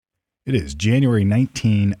It is January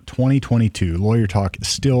 19, 2022. Lawyer Talk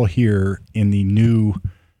still here in the new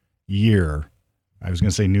year. I was going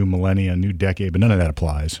to say new millennia, new decade, but none of that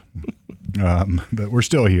applies. But we're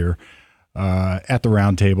still here at the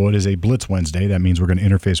round table. It is a Blitz Wednesday. That means we're going to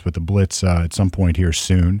interface with the Blitz at some point here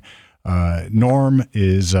soon. Norm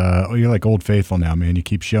is, you're like Old Faithful now, man. You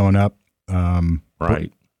keep showing up.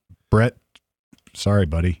 Right. Brett, sorry,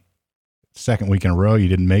 buddy. Second week in a row you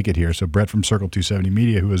didn't make it here. So Brett from Circle 270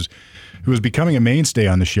 Media, who was becoming a mainstay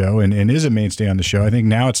on the show and is a mainstay on the show, I think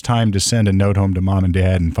now it's time to send a note home to mom and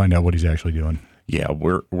dad and find out what he's actually doing. Yeah,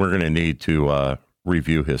 we're going to need to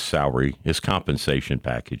review his salary, his compensation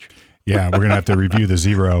package. Yeah, we're going to have to review the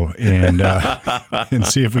zero and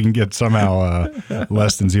see if we can get somehow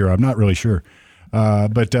less than zero. I'm not really sure.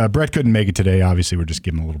 But Brett couldn't make it today. Obviously, we're just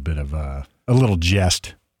giving a little bit of a little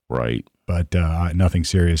jest. Right. But nothing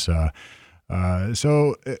serious.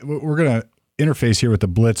 So we're going to interface here with the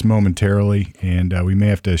Blitz momentarily, and we may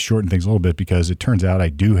have to shorten things a little bit because it turns out I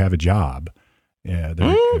do have a job. Yeah,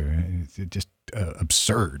 it's just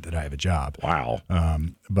absurd that I have a job. Wow.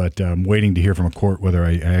 But I'm waiting to hear from a court whether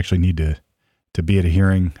I actually need to be at a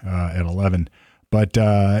hearing at 11. But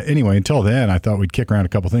anyway, until then, I thought we'd kick around a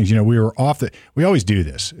couple things. You know, we always do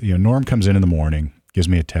this. You know, Norm comes in the morning, gives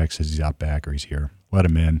me a text, says he's out back or he's here. Let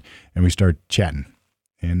him in, and we start chatting.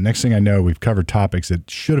 And next thing I know, we've covered topics that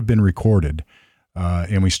should have been recorded,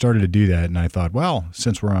 and we started to do that. And I thought, well,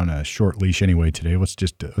 since we're on a short leash anyway today, let's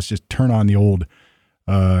just turn on the old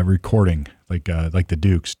recording, like the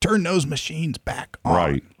Dukes. Turn those machines back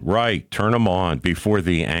on. Right. Turn them on before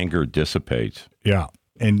the anger dissipates. Yeah,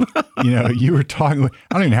 and you know, you were talking.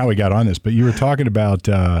 I don't even know how we got on this, but you were talking about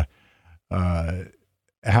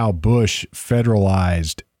how Bush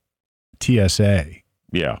federalized TSA.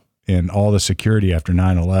 Yeah. And all the security after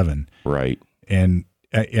 9/11. Right. And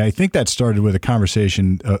I think that started with a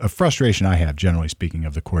conversation, a frustration I have, generally speaking,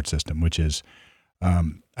 of the court system, which is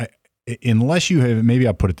unless you have, maybe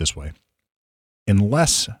I'll put it this way,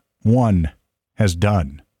 unless one has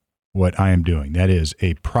done what I am doing, that is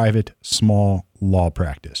a private, small law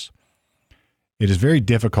practice, it is very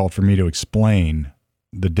difficult for me to explain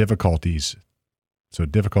the difficulties. So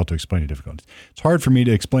difficult to explain the difficulties. It's hard for me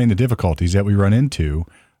to explain the difficulties that we run into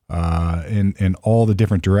in all the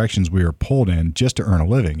different directions we are pulled in just to earn a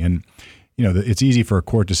living. And, you know, it's easy for a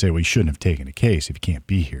court to say, well, you shouldn't have taken a case if you can't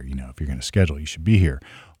be here. You know, if you're going to schedule, you should be here.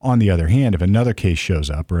 On the other hand, if another case shows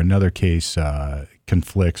up or another case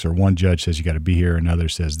conflicts or one judge says you got to be here, another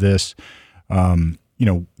says this, you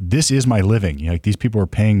know, this is my living. You know, like these people are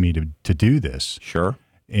paying me to do this. Sure.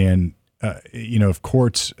 And, you know, if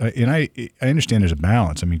courts, and I understand there's a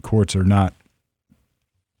balance. I mean, courts are not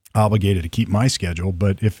obligated to keep my schedule,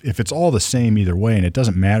 but if it's all the same either way, and it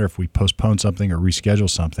doesn't matter if we postpone something or reschedule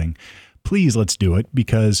something, please let's do it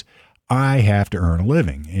because I have to earn a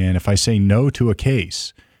living. And if I say no to a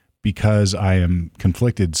case because I am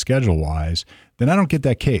conflicted schedule-wise, then I don't get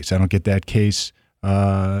that case. I don't get that case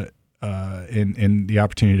in the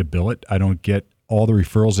opportunity to bill it. I don't get all the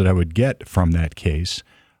referrals that I would get from that case.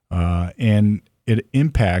 And it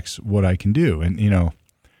impacts what I can do. And, you know,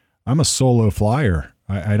 I'm a solo flyer.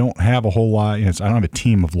 I don't have a whole lot. You know, I don't have a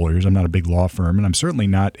team of lawyers. I'm not a big law firm. And I'm certainly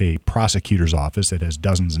not a prosecutor's office that has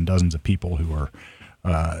dozens and dozens of people who are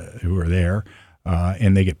there.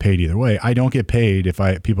 And they get paid either way. I don't get paid if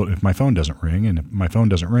my phone doesn't ring. And if my phone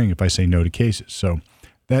doesn't ring if I say no to cases. So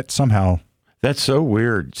that somehow. That's so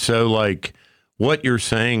weird. So, like, what you're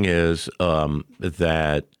saying is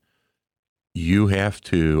that you have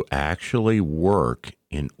to actually work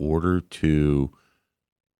in order to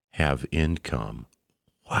have income.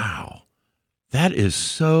 Wow. That is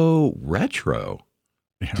so retro.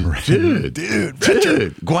 Yeah, right.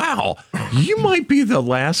 Dude, wow. You might be the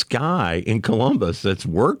last guy in Columbus that's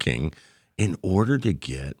working in order to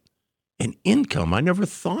get an income. I never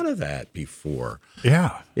thought of that before.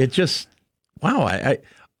 Yeah. It just, wow.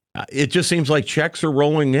 It just seems like checks are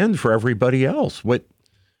rolling in for everybody else. But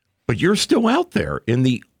you're still out there in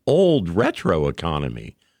the old retro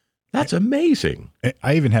economy. That's amazing.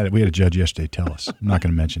 I even we had a judge yesterday tell us, I'm not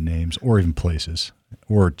going to mention names or even places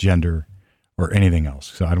or gender or anything else.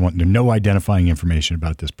 So I don't want no identifying information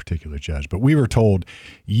about this particular judge. But we were told,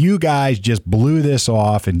 you guys just blew this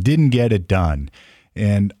off and didn't get it done.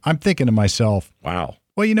 And I'm thinking to myself, wow.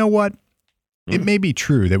 Well, you know what? It may be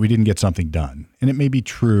true that we didn't get something done. And it may be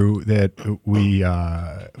true that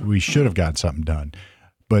we should have gotten something done.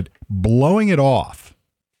 But blowing it off,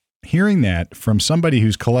 hearing that from somebody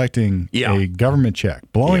who's collecting a government check,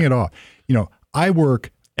 blowing it off, you know, I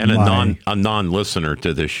work. And a non-listener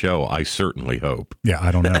to this show, I certainly hope. Yeah,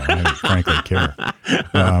 I don't know. I frankly care.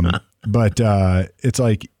 But it's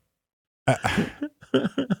like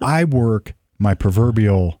I work my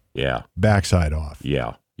proverbial Yeah. backside off.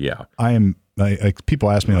 Yeah. Yeah. I am like people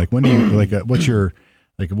ask me like, when do you like what's your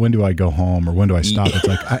like when do I go home or when do I stop? It's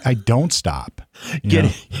like I don't stop.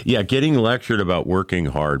 Getting lectured about working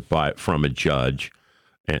hard from a judge,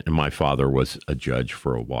 and my father was a judge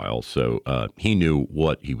for a while, so he knew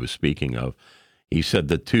what he was speaking of. He said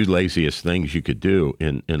the two laziest things you could do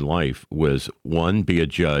in life was, one, be a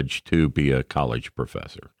judge, two, be a college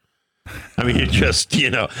professor. I mean, you just,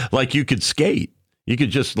 like you could skate. You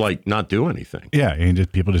could just like not do anything. Yeah,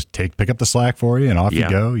 and people just pick up the slack for you and off you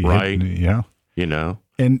go.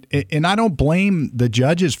 And I don't blame the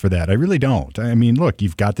judges for that. I really don't. I mean, look,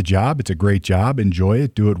 you've got the job. It's a great job. Enjoy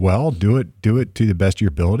it. Do it well. Do it to the best of your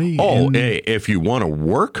ability. Oh, if you want to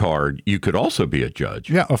work hard, you could also be a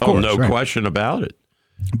judge. Yeah, of course. No question about it.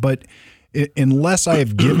 But unless I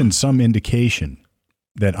have given some indication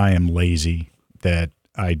that I am lazy, that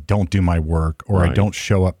I don't do my work, or I don't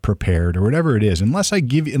show up prepared, or whatever it is, unless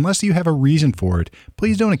you have a reason for it,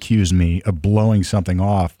 please don't accuse me of blowing something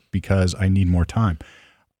off because I need more time.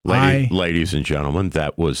 Ladies and gentlemen,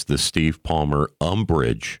 that was the Steve Palmer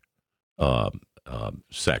umbrage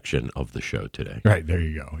section of the show today. Right, there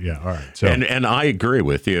you go. Yeah, all right. So, and I agree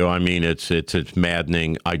with you. I mean, it's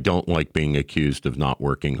maddening. I don't like being accused of not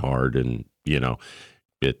working hard, and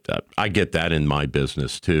I get that in my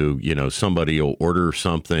business too. Somebody will order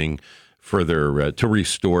something for their to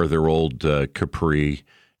restore their old Capri,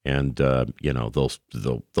 and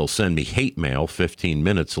they'll send me hate mail 15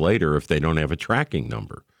 minutes later if they don't have a tracking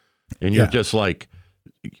number, and you're just like,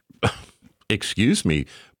 excuse me,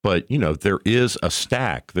 but there is a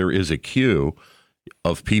stack, there is a queue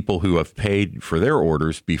of people who have paid for their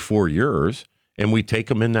orders before yours, and we take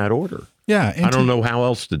them in that order. Yeah, I don't know how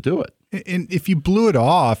else to do it. And if you blew it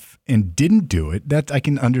off and didn't do it, that I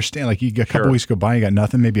can understand. Like you got a couple weeks go by, you got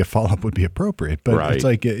nothing. Maybe a follow up would be appropriate. But it's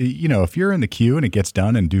like if you're in the queue and it gets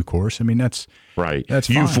done in due course, I mean that's right. That's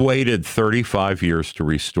fine. You've waited 35 years to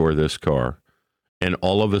restore this car, and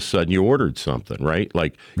all of a sudden you ordered something, right?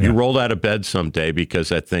 Like you rolled out of bed someday because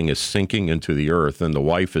that thing is sinking into the earth, and the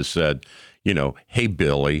wife has said, hey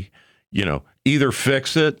Billy, either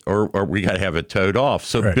fix it or we got to have it towed off.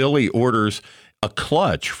 So Billy orders a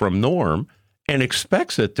clutch from Norm and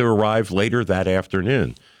expects it to arrive later that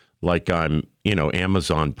afternoon, like I'm,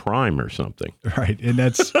 Amazon Prime or something. Right. And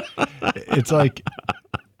it's like,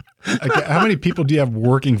 how many people do you have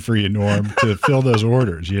working for you, Norm, to fill those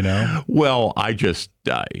orders, Well, I just,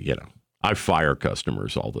 I fire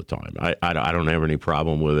customers all the time. I don't have any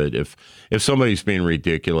problem with it. If somebody's being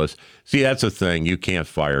ridiculous, see, that's the thing. You can't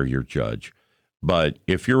fire your judge. But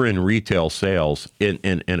if you're in retail sales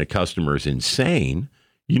and a customer is insane,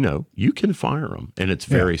 you can fire them, and it's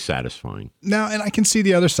very satisfying. Now, and I can see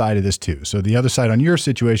the other side of this too. So the other side on your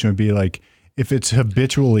situation would be like if it's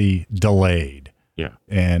habitually delayed,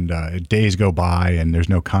 and days go by and there's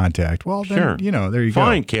no contact. Well, then there you go.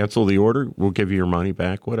 Fine, cancel the order. We'll give you your money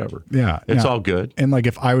back. Whatever. Yeah, it's all good. And like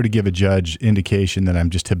if I were to give a judge indication that I'm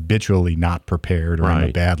just habitually not prepared or I'm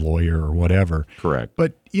a bad lawyer or whatever, correct.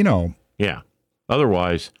 But yeah.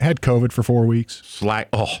 Otherwise, had COVID for 4 weeks. Slack.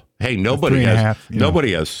 Oh, hey, nobody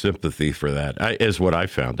has sympathy for that. Is what I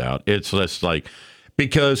found out. It's just like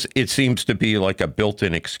because it seems to be like a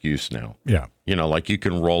built-in excuse now. Yeah, like you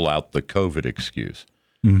can roll out the COVID excuse.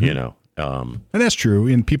 And that's true.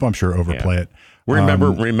 And people, I'm sure, overplay it.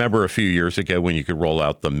 Remember a few years ago when you could roll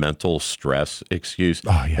out the mental stress excuse?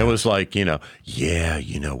 Oh yeah, it was like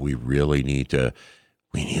we really need to.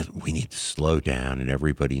 We need to slow down, and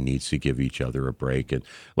everybody needs to give each other a break. And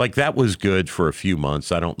like that was good for a few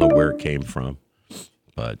months. I don't know where it came from,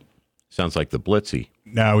 but sounds like the Blitzy.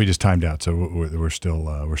 No, we just timed out, so we're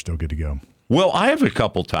still good to go. Well, I have a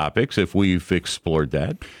couple topics if we've explored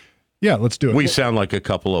that. Yeah, let's do it. We sound like a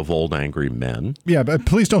couple of old angry men. Yeah, but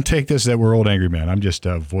please don't take this that we're old angry men. I'm just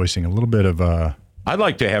voicing a little bit of. I'd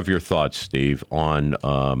like to have your thoughts, Steve, on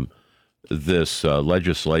this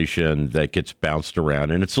legislation that gets bounced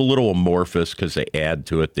around, and it's a little amorphous because they add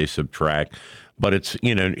to it, they subtract, but it's,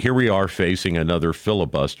 here we are facing another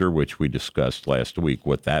filibuster, which we discussed last week,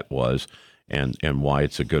 what that was and why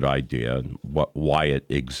it's a good idea and why it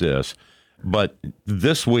exists. But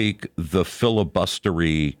this week, the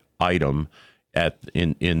filibustery item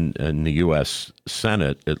in the U.S.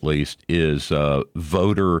 Senate, at least, is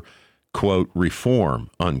voter quote, reform,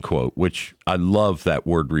 unquote, which I love that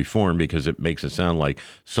word reform because it makes it sound like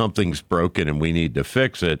something's broken and we need to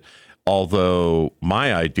fix it. Although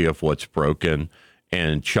my idea of what's broken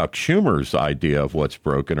and Chuck Schumer's idea of what's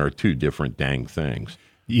broken are two different dang things.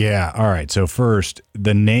 Yeah. All right. So first,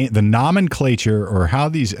 the nomenclature or how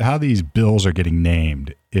these bills are getting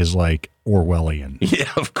named is like Orwellian.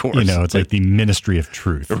 Yeah, of course. It's like the Ministry of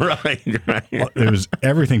Truth. Right. It was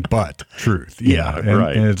everything but truth. Yeah,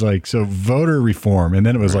 right. And it's like, so voter reform. And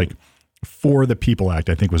then it was like For the People Act,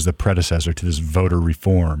 I think, was the predecessor to this voter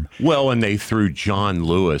reform. Well, and they threw John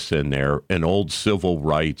Lewis in there, an old civil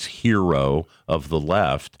rights hero of the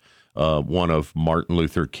left, one of Martin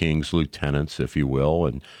Luther King's lieutenants, if you will,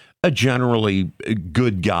 and a generally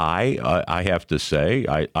good guy, I have to say.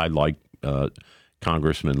 I like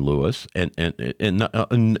Congressman Lewis, and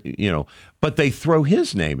but they throw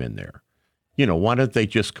his name in there. Why don't they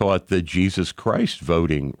just call it the Jesus Christ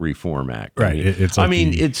Voting Reform Act? Right.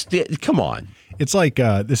 Come on. It's like,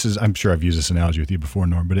 I'm sure I've used this analogy with you before,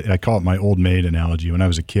 Norm, but I call it my old maid analogy. When I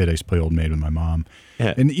was a kid, I used to play old maid with my mom.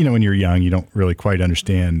 Yeah. And, when you're young, you don't really quite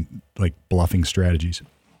understand like bluffing strategies.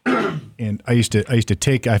 And I used to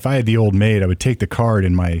take, if I had the old maid, I would take the card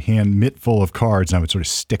in my hand, mitt full of cards, and I would sort of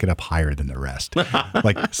stick it up higher than the rest.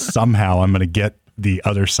 Like somehow I'm going to get the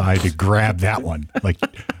other side to grab that one. Like,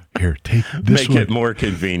 here, take this one. Make it more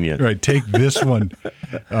convenient. Right, take this one.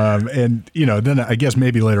 And, then I guess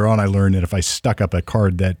maybe later on I learned that if I stuck up a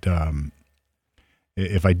card that,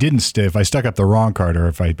 if I stuck up the wrong card, or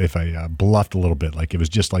if I bluffed a little bit, like it was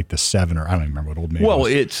just like the 7, or I don't even remember what old man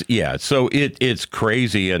was. So it's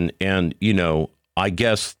crazy. And, I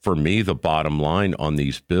guess for me, the bottom line on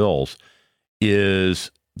these bills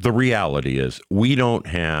is the reality is we don't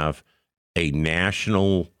have a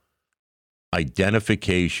national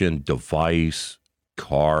identification device,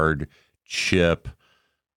 card, chip,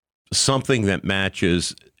 something that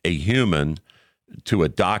matches a human to a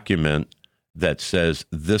document that says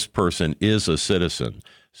this person is a citizen.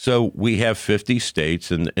 So we have 50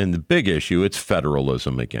 states, and the big issue, it's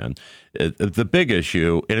federalism again. The big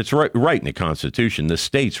issue, and it's right in the Constitution, the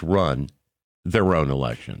states run their own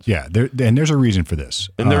elections. Yeah, and there's a reason for this.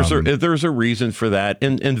 And there's a reason for that,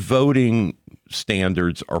 and voting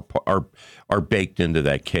standards are baked into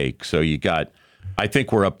that cake. So you got, I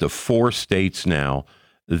think we're up to 4 states now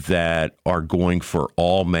that are going for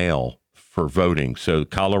all mail for voting. So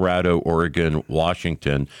Colorado, Oregon,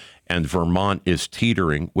 Washington, and Vermont is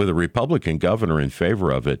teetering with a Republican governor in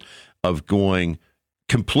favor of it, of going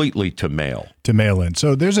completely to mail. To mail in.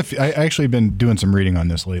 So I actually been doing some reading on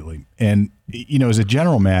this lately. And, as a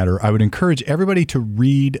general matter, I would encourage everybody to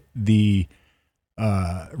read the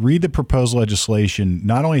proposed legislation,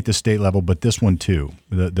 not only at the state level, but this one too,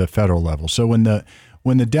 the federal level. So when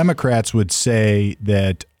the Democrats would say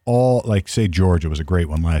that say Georgia was a great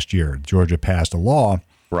one last year, Georgia passed a law.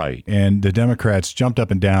 Right. And the Democrats jumped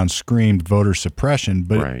up and down, screamed voter suppression,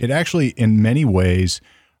 but it actually, in many ways,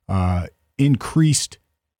 increased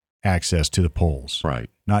access to the polls. Right.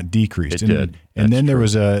 Not decreased. It did. And then there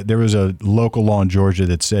was a local law in Georgia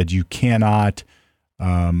that said you cannot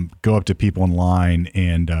go up to people in line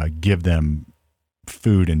and give them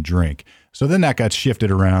food and drink. So then that got shifted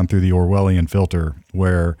around through the Orwellian filter,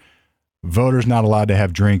 where voters not allowed to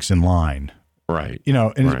have drinks in line. Right.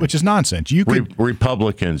 Which is nonsense. You could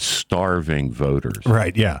Republicans starving voters.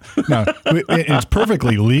 Right. Yeah. No, it's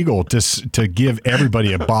perfectly legal to give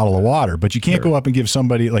everybody a bottle of water, but you can't go up and give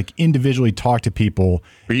somebody, like, individually talk to people.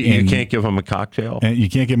 You can't give them a cocktail. And you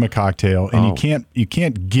can't give them a cocktail, and you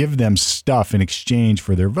can't give them stuff in exchange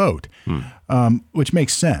for their vote, which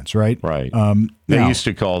makes sense, right? Right. They used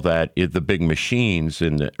to call that, the big machines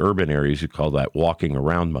in the urban areas, you call that walking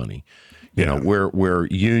around money. You know, where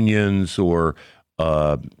unions or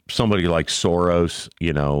somebody like Soros,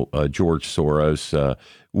 George Soros,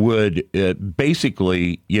 would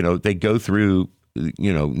basically, they go through,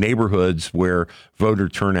 neighborhoods where voter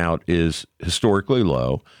turnout is historically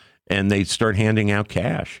low, and they start handing out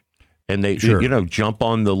cash. And they, jump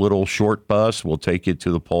on the little short bus, we'll take you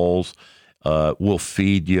to the polls, we'll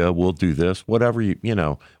feed you, we'll do this, whatever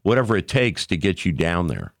whatever it takes to get you down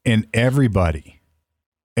there. And everybody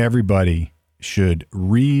should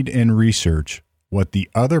read and research what the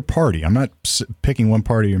other party, I'm not picking one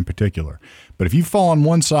party in particular, but if you fall on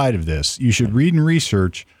one side of this, you should read and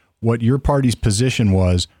research what your party's position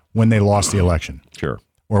was when they lost the election. Sure.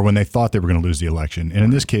 Or when they thought they were going to lose the election. And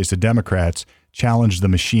in this case, the Democrats challenged the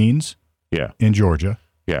machines in Georgia.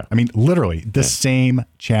 Yeah. I mean, literally the same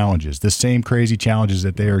challenges, the same crazy challenges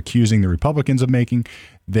that they are accusing the Republicans of making,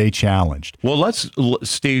 they challenged. Well,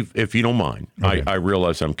 Steve, if you don't mind, okay. I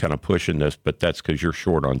realize I'm kind of pushing this, but that's because you're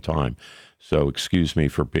short on time. So excuse me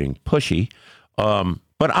for being pushy.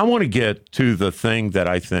 But I want to get to the thing that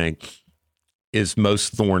I think is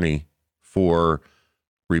most thorny for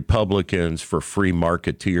Republicans, for free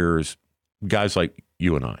marketeers, guys like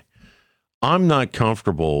you and I. I'm not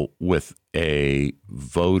comfortable with a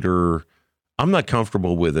voter. I'm not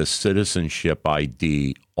comfortable with a citizenship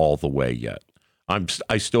ID all the way yet.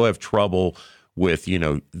 I still have trouble with,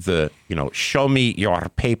 show me your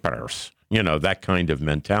papers, that kind of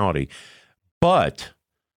mentality. But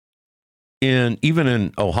even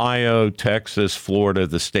in Ohio, Texas, Florida,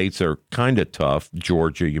 the states are kind of tough.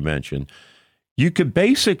 Georgia, you mentioned. You could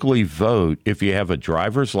basically vote if you have a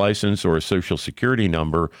driver's license or a social security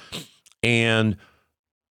number, and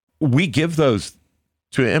we give those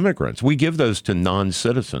to immigrants. We give those to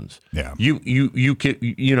non-citizens. Yeah.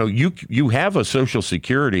 You have a social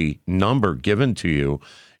security number given to you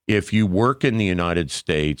if you work in the United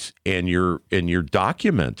States and you're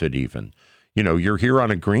documented even. You're here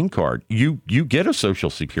on a green card. You get a social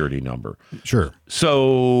security number. Sure.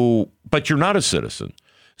 So, but you're not a citizen.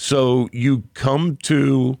 So you come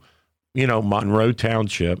to, Monroe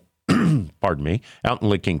Township, pardon me, out in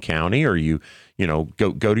Licking County, or you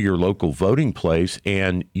go to your local voting place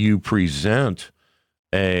and you present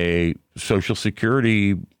a social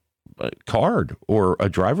security card or a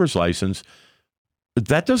driver's license.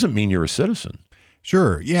 That doesn't mean you're a citizen.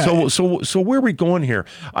 Sure. Yeah. So where are we going here?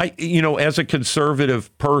 As a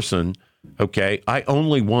conservative person, okay, I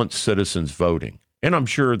only want citizens voting. And I'm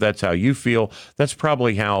sure that's how you feel. That's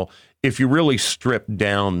probably how, if you really stripped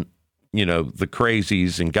down, the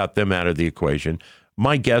crazies and got them out of the equation,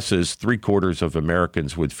 my guess is 3/4 of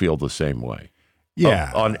Americans would feel the same way.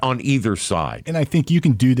 Yeah. On either side. And I think you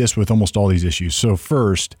can do this with almost all these issues. So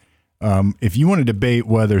first, if you want to debate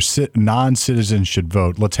whether non-citizens should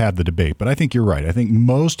vote, let's have the debate. But I think you're right. I think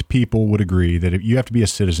most people would agree that you have to be a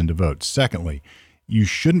citizen to vote. Secondly, you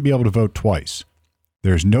shouldn't be able to vote twice.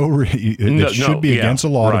 There's it should be against the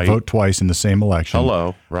law to vote twice in the same election.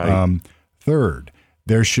 Right. Third,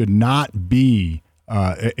 there should not be,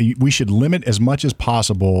 we should limit as much as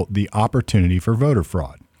possible the opportunity for voter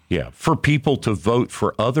fraud. Yeah. For people to vote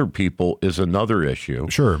for other people is another issue.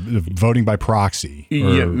 Sure. Voting by proxy.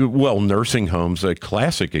 Yeah. Well, nursing homes, a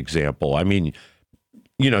classic example. I mean,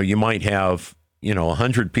 you might have,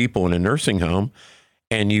 100 people in a nursing home,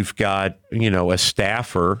 and you've got, a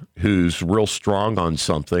staffer who's real strong on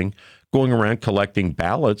something going around collecting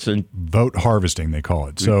ballots and vote harvesting, they call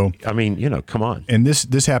it. So, I mean, come on. And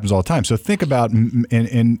this happens all the time. So think about,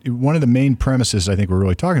 and one of the main premises I think we're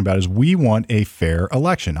really talking about is we want a fair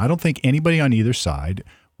election. I don't think anybody on either side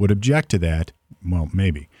would object to that. Well,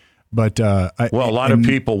 maybe. But a lot of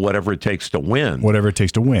people, whatever it takes to win. Whatever it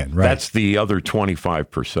takes to win, right? That's the other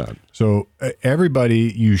 25%. So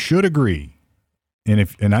everybody, you should agree.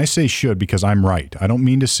 And I say should because I'm right. I don't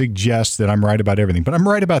mean to suggest that I'm right about everything, but I'm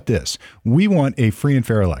right about this. We want a free and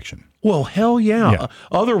fair election. Well, hell yeah.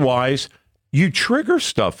 Otherwise, you trigger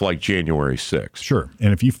stuff like January 6th. Sure.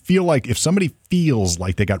 And if somebody feels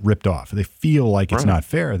like they got ripped off, they feel like it's not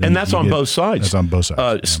fair. Then and that's on both sides. That's on both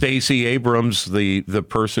sides. Stacey Abrams, the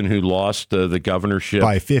person who lost the governorship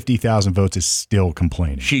by 50,000 votes, is still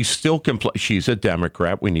complaining. She's still She's a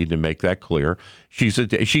Democrat. We need to make that clear. She's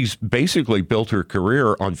basically built her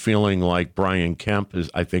career on feeling like Brian Kemp,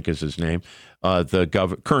 I think is his name,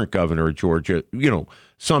 the current governor of Georgia.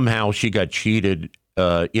 Somehow she got cheated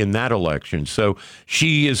in that election. So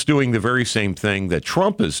she is doing the very same thing that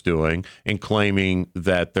Trump is doing and claiming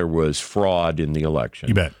that there was fraud in the election.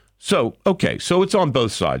 You bet. So, okay. So it's on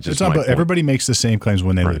both sides. Everybody makes the same claims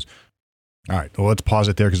when they lose. All right. Well, let's pause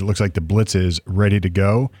it there because it looks like the blitz is ready to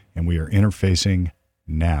go and we are interfacing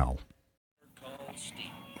now.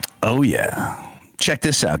 Oh, yeah. Check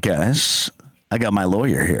this out, guys. I got my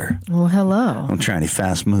lawyer here. Well, hello. Don't try any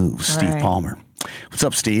fast moves. Steve Palmer. What's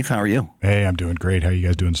up, Steve? How are you? Hey, I'm doing great. How are you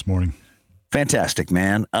guys doing this morning? Fantastic,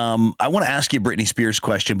 man. I want to ask you a Britney Spears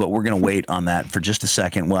question, but we're going to wait on that for just a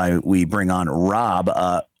second while we bring on Rob.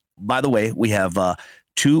 By the way, we have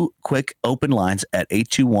two quick open lines at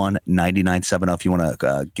 821-9970 if you want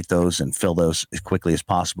to get those and fill those as quickly as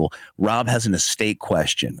possible. Rob has an estate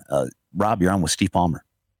question. Rob, you're on with Steve Palmer.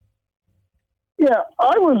 Yeah,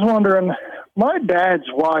 I was wondering, my dad's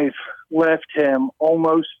wife left him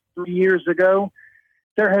almost 3 years ago.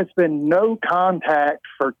 There has been no contact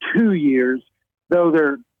for 2 years, though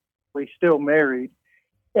they're still married.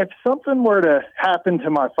 If something were to happen to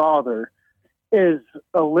my father, is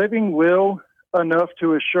a living will enough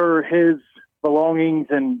to assure his belongings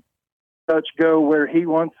and such go where he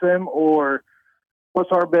wants them, or what's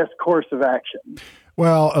our best course of action?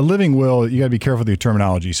 Well, a living will, you got to be careful with the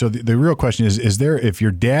terminology. So the real question is there, if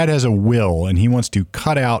your dad has a will and he wants to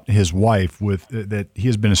cut out his wife with that he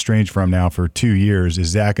has been estranged from now for 2 years,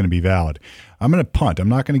 is that going to be valid? I'm going to punt. I'm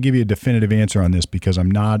not going to give you a definitive answer on this because I'm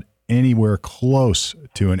not anywhere close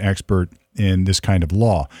to an expert in this kind of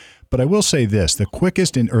law. But I will say this: the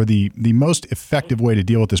quickest or the most effective way to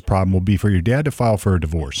deal with this problem will be for your dad to file for a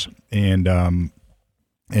divorce and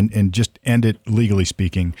just end it legally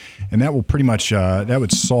speaking, and that will pretty much that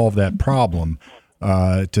would solve that problem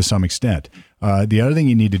to some extent. The other thing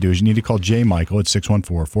you need to do is you need to call Jay Michael at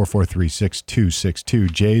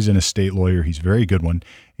 614-443-6262. Jay's an estate lawyer. He's a very good one,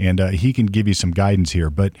 and he can give you some guidance here.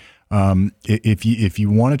 But if you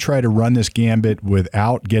want to try to run this gambit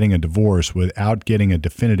without getting a divorce, without getting a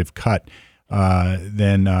definitive cut,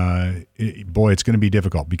 then boy, it's going to be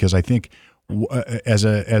difficult, because I think as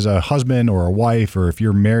a husband or a wife, or if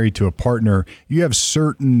you're married to a partner, you have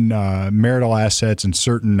certain marital assets and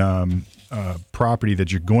certain property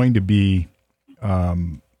that you're going to be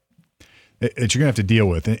that you're going to have to deal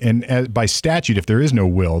with. And by statute, if there is no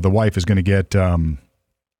will, the wife is going to get the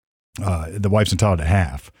wife's entitled to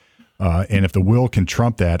half. And if the will can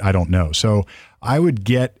trump that, I don't know. So I would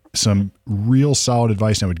get some real solid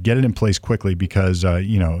advice, and I would get it in place quickly, because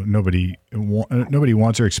nobody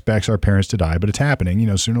wants or expects our parents to die, but it's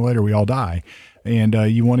happening. Sooner or later we all die, and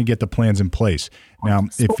you want to get the plans in place. Now,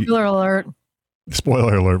 spoiler alert.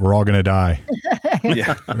 Spoiler alert, we're all going to die.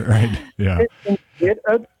 Yeah. Right. Yeah.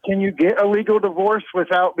 Can you get a legal divorce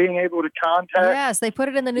without being able to contact? Yes, they put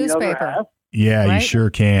it in the newspaper. Yeah, right? You sure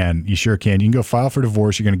can. You can go file for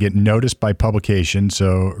divorce. You're going to get noticed by publication.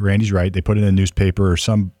 So Randy's right. They put it in a newspaper or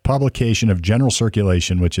some publication of general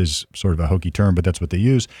circulation, which is sort of a hokey term, but that's what they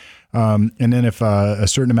use. And then if a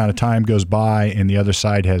certain amount of time goes by and the other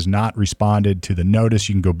side has not responded to the notice,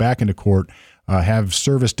 you can go back into court, have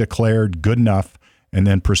service declared good enough, and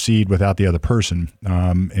then proceed without the other person,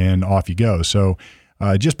 and off you go. So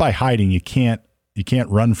just by hiding, you can't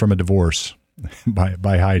run from a divorce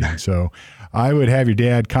by hiding. So I would have your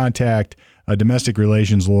dad contact a domestic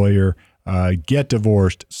relations lawyer, get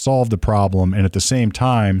divorced, solve the problem, and at the same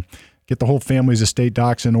time, get the whole family's estate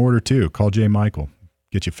docs in order too. Call Jay Michael,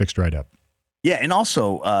 get you fixed right up. Yeah, and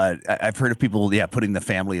also I've heard of people, putting the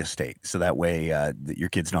family estate, so that way your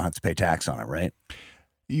kids don't have to pay tax on it, right?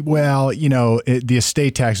 Well, the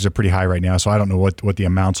estate taxes are pretty high right now, so I don't know what the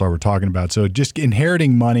amounts are we're talking about. So just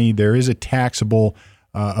inheriting money, there is a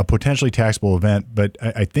potentially taxable event, but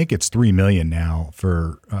I think it's $3 million now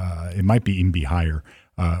for it might even be higher,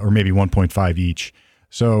 or maybe 1.5 each.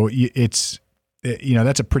 So it's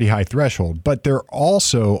that's a pretty high threshold. But there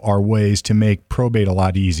also are ways to make probate a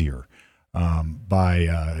lot easier.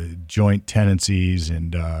 By joint tenancies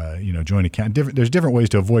and joint account. There's different ways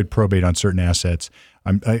to avoid probate on certain assets.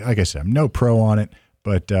 Like I said, I'm no pro on it,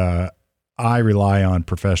 but I rely on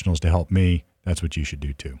professionals to help me. That's what you should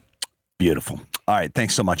do too. Beautiful. All right.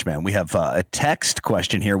 Thanks so much, man. We have a text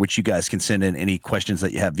question here, which you guys can send in any questions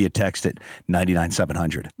that you have via text at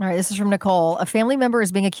 99700. All right. This is from Nicole. A family member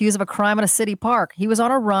is being accused of a crime in a city park. He was on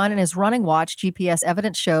a run, and his running watch GPS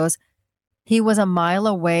evidence shows he was a mile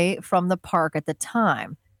away from the park at the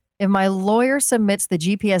time. If my lawyer submits the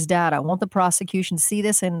GPS data, won't the prosecution see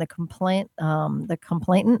this, and the complainant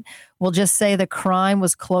will just say the crime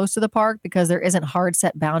was close to the park because there isn't hard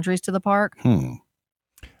set boundaries to the park?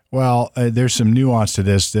 Well, there's some nuance to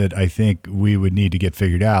this that I think we would need to get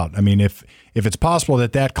figured out. I mean, if it's possible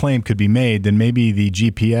that claim could be made, then maybe the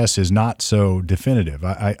GPS is not so definitive.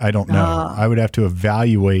 I don't know. I would have to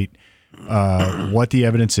evaluate what the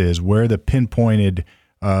evidence is, where the pinpointed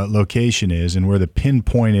location is, and where the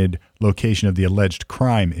pinpointed location of the alleged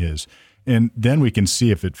crime is. And then we can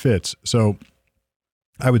see if it fits. So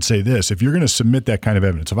I would say this: if you're going to submit that kind of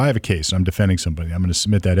evidence, if I have a case, I'm defending somebody, I'm going to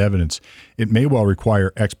submit that evidence, it may well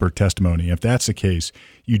require expert testimony. If that's the case,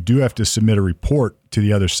 you do have to submit a report to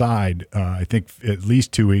the other side, I think at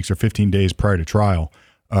least 2 weeks or 15 days prior to trial.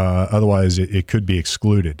 Otherwise, it could be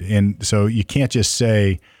excluded. And so you can't just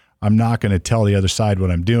say, I'm not going to tell the other side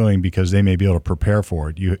what I'm doing, because they may be able to prepare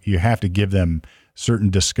for it. You have to give them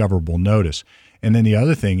certain discoverable notice. And then the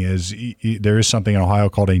other thing is there is something in Ohio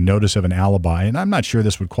called a notice of an alibi. And I'm not sure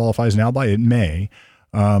this would qualify as an alibi. It may.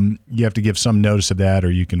 You have to give some notice of that,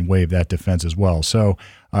 or you can waive that defense as well. So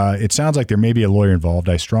it sounds like there may be a lawyer involved.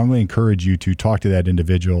 I strongly encourage you to talk to that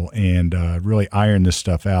individual and really iron this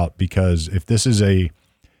stuff out, because if this is a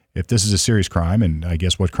serious crime, and I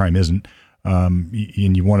guess what crime isn't,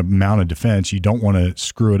 and you want to mount a defense, you don't want to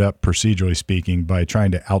screw it up procedurally speaking by trying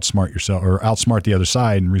to outsmart yourself or outsmart the other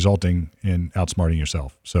side and resulting in outsmarting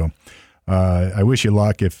yourself. So I wish you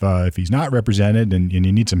luck. If he's not represented and you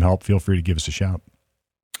need some help, feel free to give us a shout.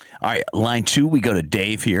 All right, line 2, we go to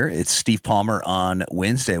Dave here. It's Steve Palmer on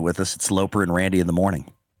Wednesday with us. It's Loper and Randy in the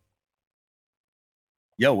morning.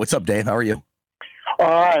 Yo, what's up, Dave? How are you? All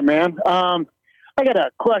right, man. I got a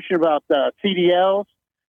question about CDLs.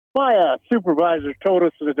 My supervisor told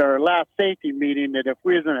us at our last safety meeting that if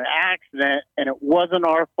we was in an accident and it wasn't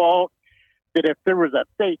our fault, that if there was a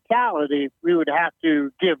fatality, we would have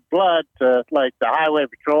to give blood to like the highway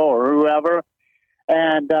patrol or whoever.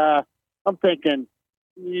 And I'm thinking,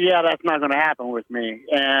 yeah, that's not going to happen with me.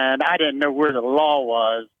 And I didn't know where the law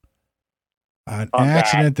was. An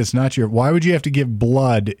accident that's not your. Why would you have to give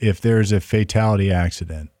blood if there's a fatality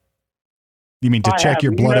accident? You mean to check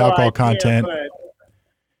your blood alcohol content?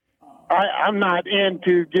 I'm not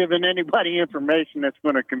into giving anybody information that's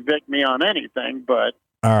going to convict me on anything, but.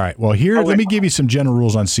 All right. Well, here, let me give you some general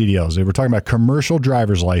rules on CDLs. We're talking about commercial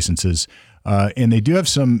driver's licenses, and they do have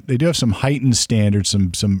some heightened standards,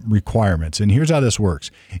 some requirements. And here's how this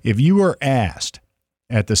works: if you were asked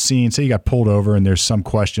at the scene, say you got pulled over, and there's some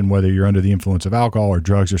question whether you're under the influence of alcohol or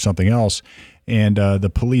drugs or something else, and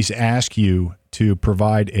the police ask you to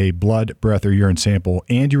provide a blood, breath, or urine sample,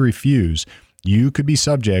 and you refuse, you could be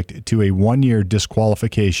subject to a 1-year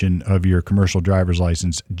disqualification of your commercial driver's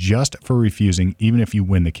license just for refusing, even if you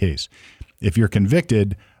win the case. If you're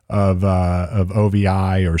convicted of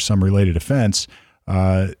OVI or some related offense,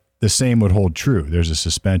 the same would hold true. There's a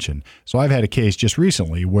suspension. So I've had a case just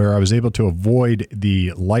recently where I was able to avoid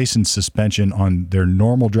the license suspension on their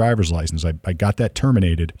normal driver's license. I got that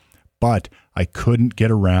terminated, but I couldn't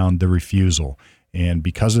get around the refusal. And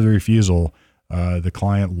because of the refusal, the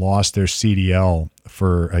client lost their CDL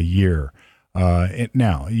for a year.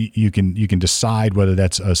 Now you can decide whether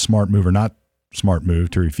that's a smart move or not smart move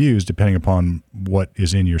to refuse, depending upon what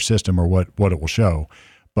is in your system or what it will show.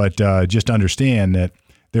 But just understand that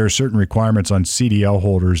there are certain requirements on CDL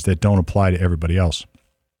holders that don't apply to everybody else.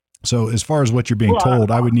 So as far as what you're being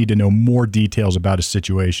told, I would need to know more details about a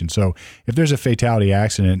situation. So if there's a fatality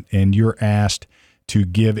accident and you're asked to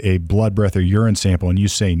give a blood, breath, or urine sample and you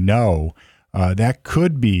say no, that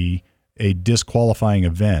could be a disqualifying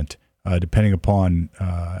event, depending upon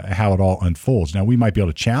how it all unfolds. Now, we might be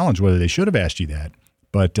able to challenge whether they should have asked you that,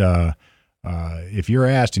 but if you're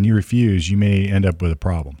asked and you refuse, you may end up with a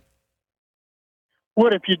problem.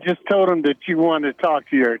 What if you just told them that you wanted to talk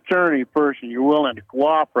to your attorney first and you're willing to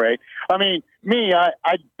cooperate? I mean, me,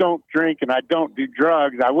 I don't drink and I don't do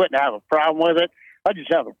drugs. I wouldn't have a problem with it. I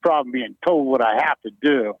just have a problem being told what I have to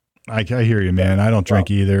do. I hear you, man. I don't drink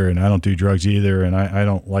either, and I don't do drugs either, and I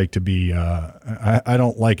don't like to be I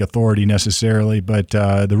don't like authority necessarily, but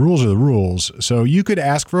the rules are the rules. So you could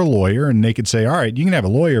ask for a lawyer, and they could say, all right, you can have a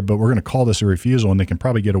lawyer, but we're going to call this a refusal, and they can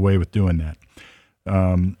probably get away with doing that.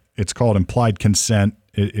 It's called implied consent.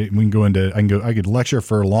 We can go into I could lecture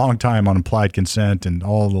for a long time on implied consent and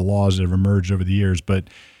all the laws that have emerged over the years, but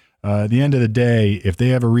at the end of the day, if they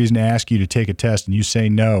have a reason to ask you to take a test and you say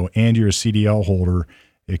no, and you're a CDL holder,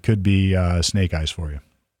 it could be snake eyes for you.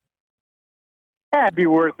 That'd be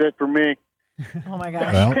worth it for me. Oh my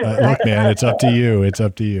gosh. Well, look, man, it's up to you. It's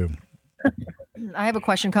up to you. I have a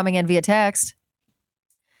question coming in via text.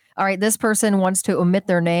 All right, this person wants to omit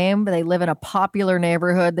their name. They live in a popular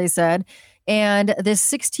neighborhood, they said. And this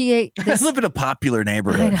 68... I live in a popular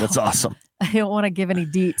neighborhood. That's awesome. I don't want to give any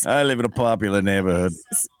deets. I live in a popular neighborhood.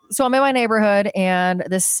 So I'm in my neighborhood, and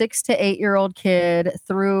this 6 to 8 year old kid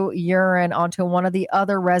threw urine onto one of the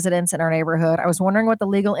other residents in our neighborhood. I was wondering what the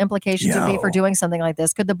legal implications would be for doing something like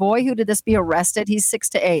this. Could the boy who did this be arrested? He's 6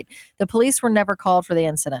 to 8. The police were never called for the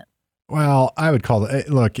incident. Well, I would call it,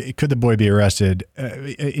 look, could the boy be arrested?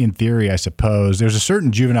 In theory, I suppose. There's a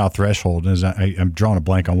certain juvenile threshold, and I'm drawing a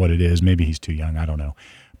blank on what it is. Maybe he's too young. I don't know.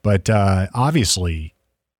 But obviously,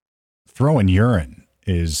 throwing urine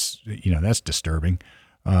is, that's disturbing.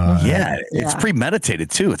 It's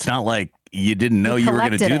premeditated too. It's not like you didn't know you were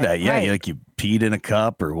going to do that. Yeah, right. you peed in a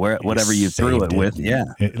cup or whatever you threw it with. Yeah,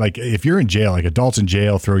 like if you're in jail, like adults in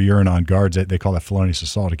jail throw urine on guards, they call that felonious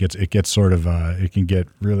assault. It gets sort of it can get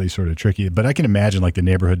really sort of tricky. But I can imagine like the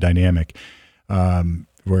neighborhood dynamic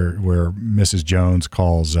where Mrs. Jones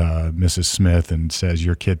calls Mrs. Smith and says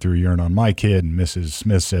your kid threw urine on my kid, and Mrs.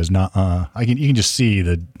 Smith says nuh-uh. You can just see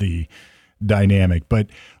the dynamic. But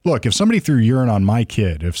look, if somebody threw urine on my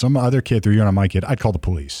kid, if some other kid threw urine on my kid, I'd call the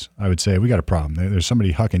police. I would say, we got a problem. There's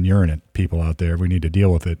somebody hucking urine at people out there. We need to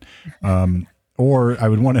deal with it. Or I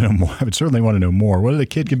would want to know more. I would certainly want to know more. Whether the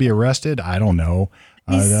kid could be arrested, I don't know.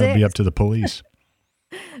 That would be up to the police.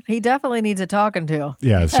 He definitely needs a talking to.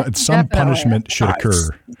 Yeah, some punishment should occur.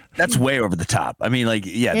 That's way over the top. I mean,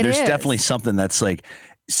 there's definitely something that's like,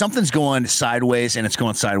 something's going sideways, and it's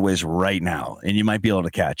going sideways right now, and you might be able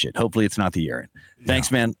to catch it. Hopefully it's not the urine.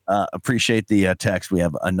 Thanks, man. Appreciate the text. We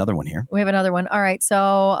have another one here. We have another one. All right.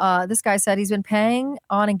 So this guy said he's been paying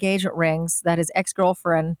on engagement rings that his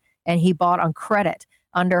ex-girlfriend and he bought on credit.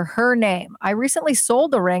 under her name. I recently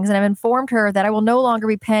sold the rings and I've informed her that I will no longer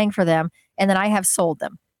be paying for them and that I have sold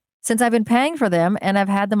them. Since I've been paying for them and I've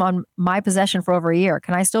had them on my possession for over a year,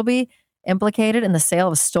 can I still be implicated in the sale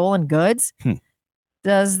of stolen goods?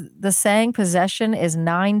 Does the saying possession is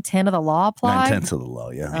 9/10 of the law apply? 9/10 of the law,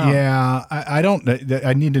 yeah. Oh. Yeah, I don't.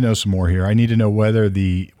 I need to know some more here. I need to know whether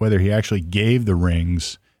he actually gave the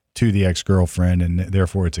rings to the ex-girlfriend and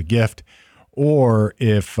therefore it's a gift, or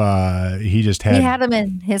if he just had. He had them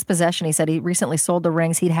in his possession. He said he recently sold the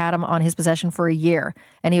rings. He'd had them on his possession for a year,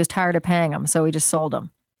 and he was tired of paying them, so he just sold them.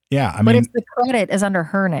 Yeah, but if the credit is under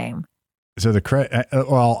her name. So the credit.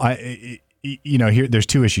 Here there's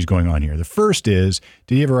two issues going on here. The first is,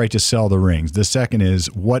 did he have a right to sell the rings? The second is,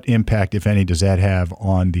 what impact, if any, does that have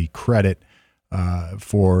on the credit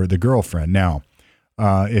for the girlfriend? Now,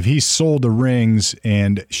 if he sold the rings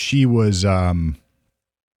and she was an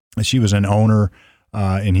owner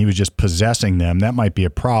and he was just possessing them, that might be a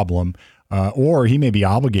problem. Or he may be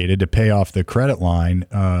obligated to pay off the credit line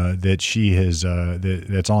that she has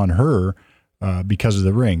that's on her because of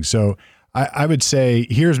the rings. So I would say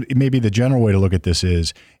here's maybe the general way to look at this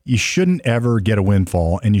is you shouldn't ever get a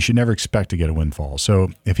windfall and you should never expect to get a windfall.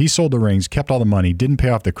 So if he sold the rings, kept all the money, didn't pay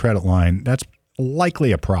off the credit line, that's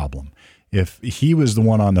likely a problem. If he was the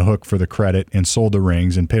one on the hook for the credit and sold the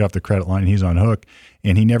rings and paid off the credit line, and he's on hook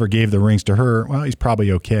and he never gave the rings to her, well, he's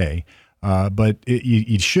probably okay. But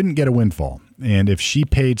you shouldn't get a windfall. And if she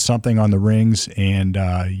paid something on the rings and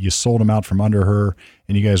you sold them out from under her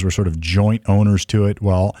and you guys were sort of joint owners to it,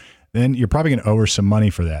 well, then you're probably going to owe her some money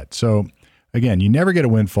for that. So again, you never get a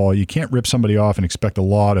windfall. You can't rip somebody off and expect the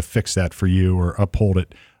law to fix that for you or uphold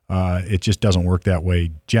it. It just doesn't work that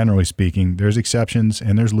way. Generally speaking, there's exceptions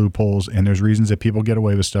and there's loopholes and there's reasons that people get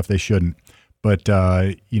away with stuff they shouldn't. But,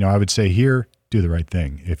 I would say here, do the right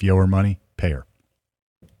thing. If you owe her money, pay her.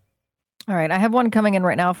 All right. I have one coming in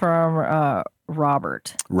right now from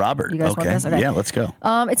Robert. Robert. You guys want this? Okay. Yeah, let's go.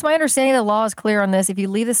 It's my understanding the law is clear on this. If you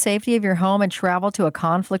leave the safety of your home and travel to a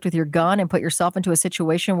conflict with your gun and put yourself into a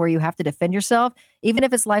situation where you have to defend yourself, even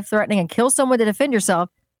if it's life-threatening, and kill someone to defend yourself,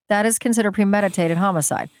 that is considered premeditated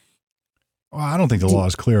homicide. Well, I don't think the law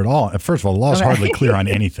is clear at all. First of all, the law is hardly clear on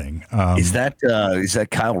anything. Is that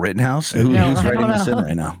Kyle Rittenhouse? Who's writing this in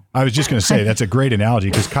right now? I was just going to say that's a great analogy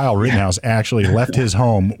because Kyle Rittenhouse actually left his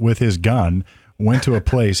home with his gun, went to a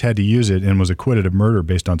place, had to use it, and was acquitted of murder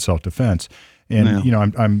based on self-defense. And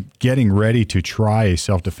I'm getting ready to try a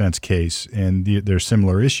self-defense case, and there's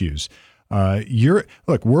similar issues.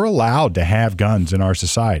 We're allowed to have guns in our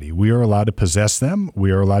society. We are allowed to possess them. We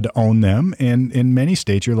are allowed to own them. And in many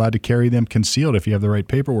states, you're allowed to carry them concealed if you have the right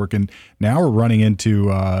paperwork. And now we're running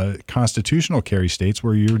into constitutional carry states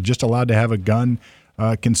where you're just allowed to have a gun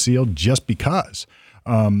concealed just because.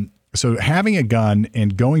 So having a gun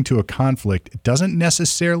and going to a conflict doesn't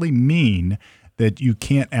necessarily mean that you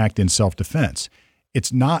can't act in self-defense.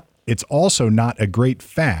 It's also not a great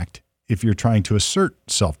fact if you're trying to assert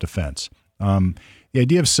self-defense. The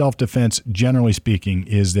idea of self-defense, generally speaking,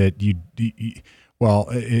 is that it's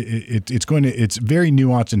very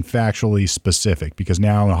nuanced and factually specific because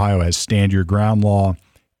now Ohio has stand your ground law,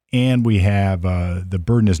 and we have the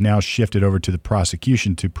burden is now shifted over to the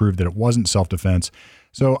prosecution to prove that it wasn't self-defense.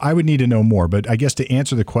 So I would need to know more. But I guess to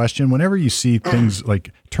answer the question, whenever you see things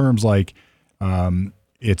like terms like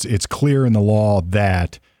it's clear in the law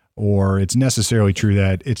that, or it's necessarily true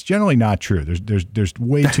that, it's generally not true. There's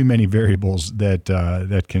way too many variables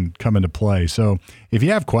that can come into play. So if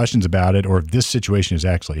you have questions about it, or if this situation is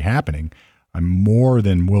actually happening, I'm more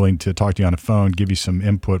than willing to talk to you on the phone, give you some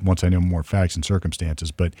input once I know more facts and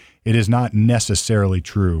circumstances. But it is not necessarily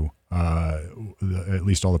true, at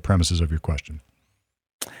least all the premises of your question.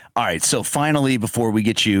 All right. So finally, before we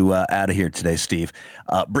get you out of here today, Steve,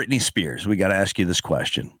 Britney Spears, we got to ask you this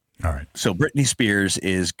question. All right. So Britney Spears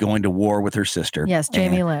is going to war with her sister. Yes,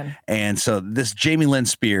 Jamie Lynn. And so this Jamie Lynn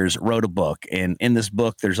Spears wrote a book, and in this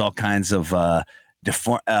book, there's all kinds of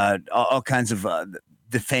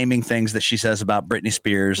defaming things that she says about Britney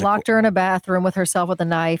Spears. Locked her in a bathroom with herself with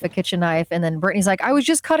a kitchen knife. And then Britney's like, I was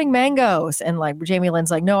just cutting mangoes. And like Jamie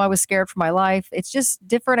Lynn's like, no, I was scared for my life. It's just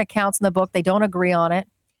different accounts in the book. They don't agree on it.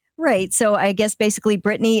 Right. So I guess basically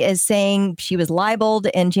Britney is saying she was libeled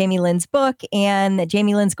in Jamie Lynn's book, and that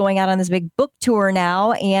Jamie Lynn's going out on this big book tour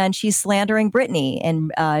now, and she's slandering Britney.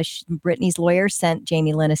 And Britney's lawyer sent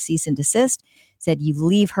Jamie Lynn a cease and desist, said, you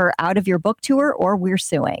leave her out of your book tour or we're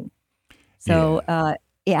suing. So,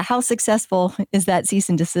 how successful is that cease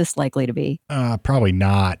and desist likely to be? Probably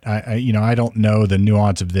not. I don't know the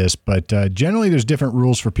nuance of this, but generally there's different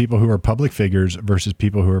rules for people who are public figures versus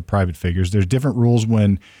people who are private figures. There's different rules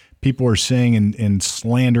when people are saying and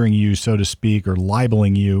slandering you, so to speak, or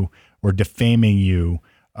libeling you or defaming you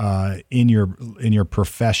in your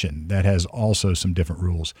profession, that has also some different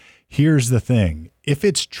rules. Here's the thing. If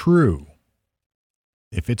it's true,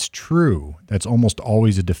 that's almost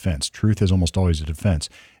always a defense. Truth is almost always a defense.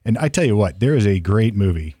 And I tell you what, there is a great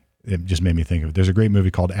movie. It just made me think of it. There's a great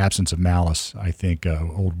movie called Absence of Malice. I think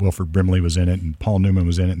old Wilford Brimley was in it, and Paul Newman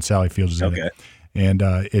was in it, and Sally Fields was in it. And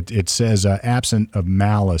it says, absent of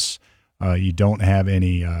malice, you don't have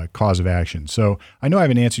any cause of action. So I know I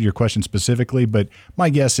haven't answered your question specifically, but my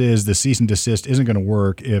guess is the cease and desist isn't going to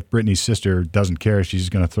work if Brittany's sister doesn't care. She's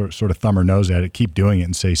going to sort of thumb her nose at it, keep doing it,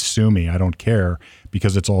 and say, sue me, I don't care,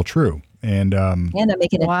 because it's all true. And I'm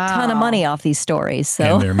making a ton of money off these stories. So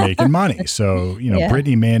and they're making money. So,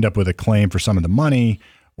 Brittany may end up with a claim for some of the money,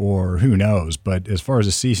 or who knows. But as far as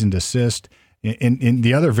a cease and desist, and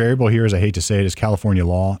the other variable here is, I hate to say it, is California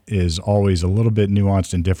law is always a little bit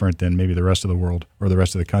nuanced and different than maybe the rest of the world or the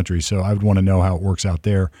rest of the country. So I would want to know how it works out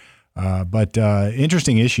there. But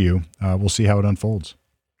interesting issue. We'll see how it unfolds.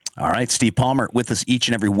 All right, Steve Palmer with us each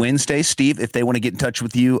and every Wednesday. Steve, if they want to get in touch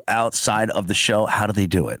with you outside of the show, how do they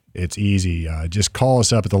do it? It's easy. Just call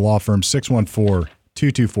us up at the law firm,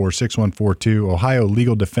 614-224-6142,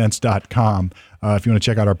 ohiolegaldefense.com. If you want to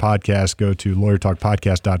check out our podcast, go to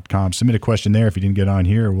lawyertalkpodcast.com. Submit a question there. If you didn't get on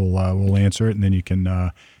here, we'll answer it, and then you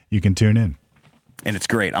can tune in. And it's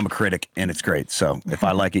great. I'm a critic, and it's great. So if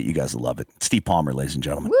I like it, you guys will love it. Steve Palmer, ladies and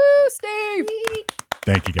gentlemen. Woo, Steve!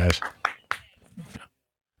 Thank you, guys.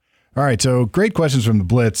 All right, so great questions from the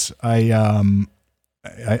Blitz. I got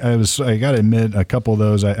to admit, a couple of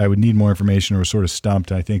those I would need more information, or was sort of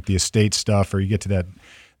stumped. I think the estate stuff, or you get to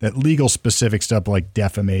that legal specific stuff like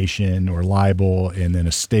defamation or libel, and then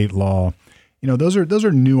estate law. Those are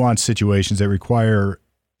nuanced situations that require,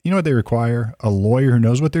 what they require? A lawyer who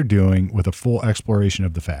knows what they're doing with a full exploration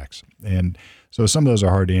of the facts. And so some of those are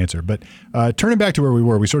hard to answer. But turning back to where we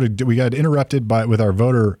were, we got interrupted with our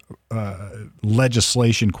voter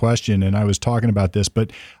legislation question, and I was talking about this.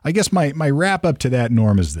 But I guess my wrap up to that,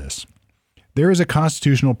 Norm, is this. There is a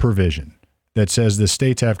constitutional provision that says the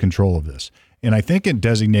states have control of this. And I think it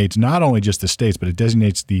designates not only just the states, but it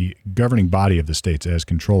designates the governing body of the states as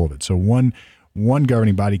control of it. So one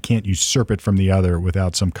governing body can't usurp it from the other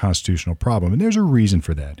without some constitutional problem. And there's a reason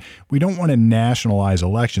for that. We don't want to nationalize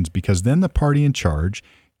elections, because then the party in charge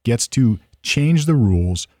gets to change the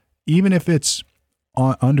rules, even if it's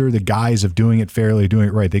under the guise of doing it fairly, doing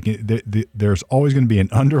it right. There's always going to be an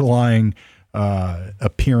underlying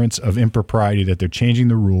appearance of impropriety that they're changing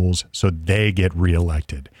the rules so they get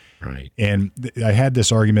reelected. Right. And I had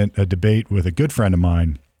this a debate with a good friend of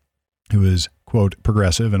mine who is, quote,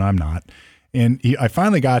 progressive, and I'm not. And I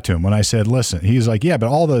finally got to him when I said, listen, he's like, yeah, but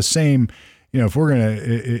all the same, if we're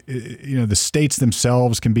going to, the states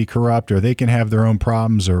themselves can be corrupt, or they can have their own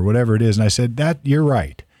problems, or whatever it is. And I said, that you're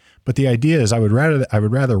right. But the idea is I would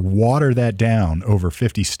rather water that down over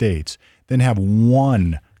 50 states than have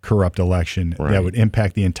one corrupt election that would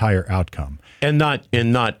impact the entire outcome. And not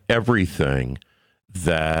everything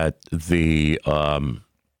that the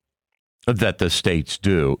states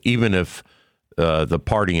do, even if the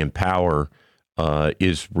party in power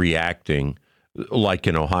is reacting, like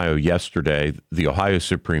in Ohio yesterday. The Ohio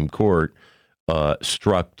Supreme Court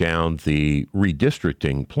struck down the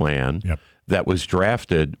redistricting plan that was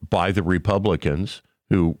drafted by the Republicans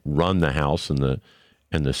who run the House and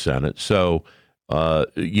the Senate. So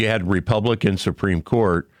you had Republican Supreme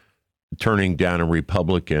Court turning down a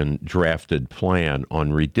Republican drafted plan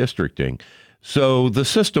on redistricting. So the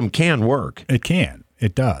system can work. It can.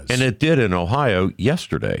 It does. And it did in Ohio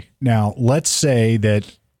yesterday. Now, let's say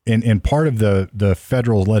that in part of the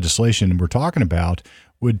federal legislation we're talking about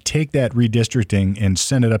would take that redistricting and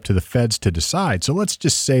send it up to the feds to decide. So let's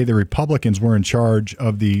just say the Republicans were in charge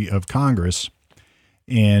of Congress,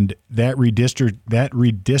 and that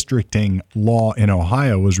redistricting law in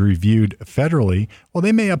Ohio was reviewed federally. Well,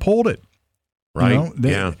 they may uphold it. Right.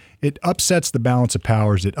 It upsets the balance of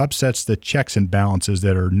powers. It upsets the checks and balances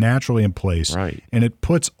that are naturally in place. Right. And it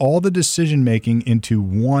puts all the decision making into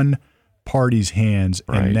one party's hands.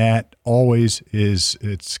 Right. And that always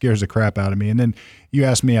it scares the crap out of me. And then you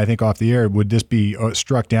asked me, I think off the air, would this be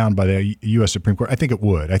struck down by the U.S. Supreme Court? I think it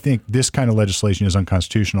would. I think this kind of legislation is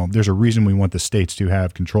unconstitutional. There's a reason we want the states to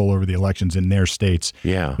have control over the elections in their states.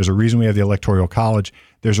 Yeah. There's a reason we have the Electoral College.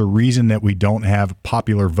 There's a reason that we don't have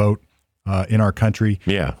popular vote in our country.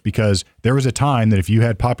 Yeah. Because there was a time that if you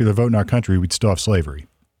had popular vote in our country, we'd still have slavery.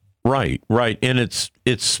 Right. And it's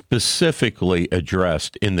specifically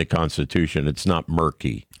addressed in the Constitution. It's not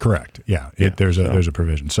murky. Correct. Yeah. There's a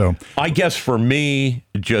provision. So I guess for me,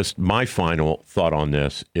 just my final thought on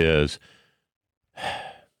this is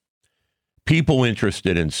people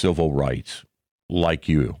interested in civil rights, like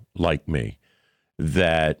you, like me,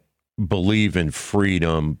 that believe in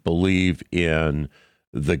freedom, believe in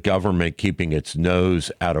the government keeping its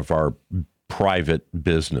nose out of our private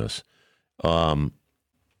business.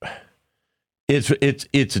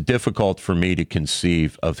 It's difficult for me to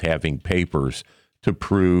conceive of having papers to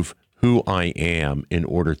prove who I am in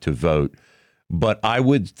order to vote. But I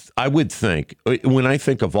would think, when I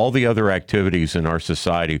think of all the other activities in our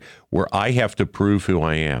society where I have to prove who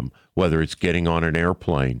I am, whether it's getting on an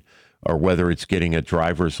airplane or whether it's getting a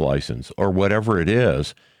driver's license or whatever it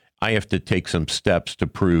is, I have to take some steps to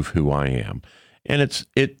prove who I am. And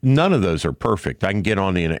none of those are perfect. I can get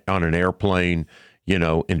on an airplane,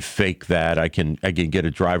 and fake that. I can get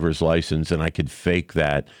a driver's license and I could fake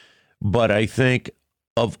that. But I think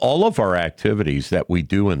of all of our activities that we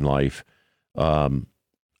do in life,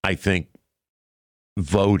 I think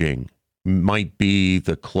voting might be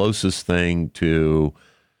the closest thing to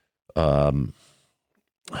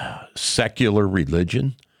secular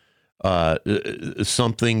religion,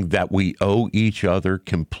 something that we owe each other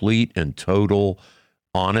complete and total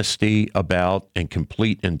honesty about, and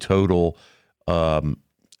complete and total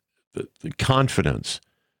confidence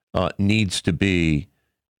needs to be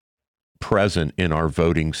present in our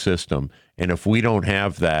voting system. And if we don't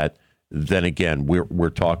have that, then again, we're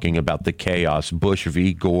talking about the chaos. Bush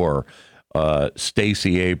v. Gore,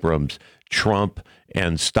 Stacey Abrams, Trump,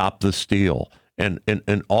 and Stop the Steal. And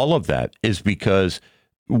all of that is because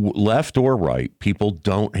left or right, people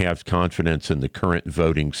don't have confidence in the current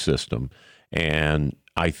voting system. And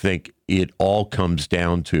I think it all comes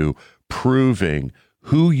down to proving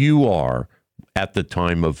who you are at the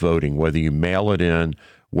time of voting, whether you mail it in,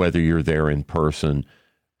 whether you're there in person.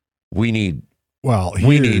 We need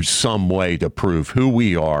some way to prove who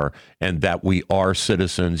we are and that we are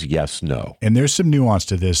citizens. Yes, no. And there's some nuance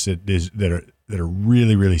to this that are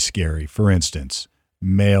really, really scary. For instance,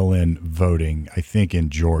 mail-in voting. I think in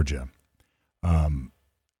Georgia,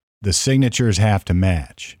 the signatures have to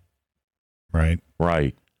match, right?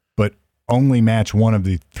 Right. But only match one of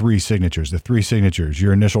the three signatures. The three signatures: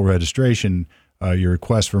 your initial registration, your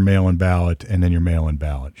request for mail-in ballot, and then your mail-in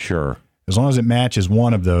ballot. Sure. As long as it matches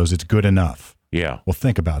one of those, it's good enough. Yeah. Well,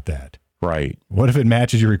 think about that. Right. What if it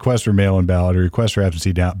matches your request for mail-in ballot or request for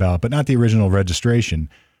absentee ballot, but not the original registration?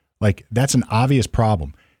 Like, that's an obvious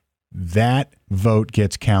problem. That vote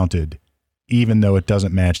gets counted even though it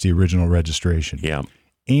doesn't match the original registration. Yeah.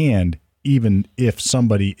 And even if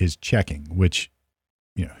somebody is checking, which,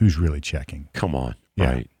 who's really checking? Come on.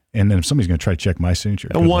 Yeah. Right. And then if somebody's going to try to check my signature.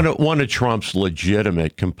 And one of Trump's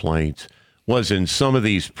legitimate complaints was in some of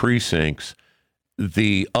these precincts,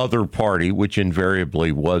 the other party, which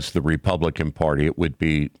invariably was the Republican Party, it would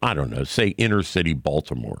be, I don't know, say inner city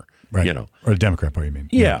Baltimore, right. Or the Democrat Party, you mean?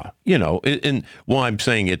 Yeah. And I'm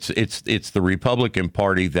saying it's the Republican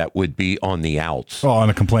Party that would be on the outs. Oh, on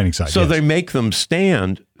the complaining side. So yes. they make them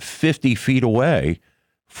stand 50 feet away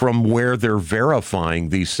from where they're verifying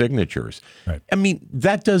these signatures. Right. I mean,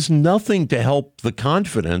 that does nothing to help the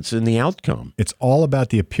confidence in the outcome. It's all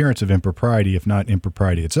about the appearance of impropriety, if not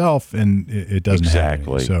impropriety itself, and it doesn't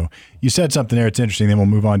exactly. have any. So you said something there. It's interesting. Then we'll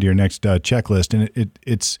move on to your next checklist, and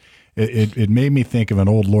it made me think of an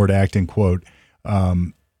old Lord Acton quote.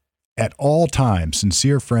 At all times,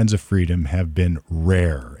 sincere friends of freedom have been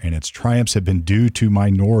rare, and its triumphs have been due to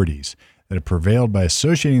minorities that have prevailed by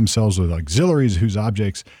associating themselves with auxiliaries whose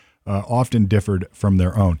objects often differed from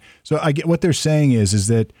their own. So I get what they're saying is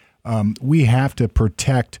that we have to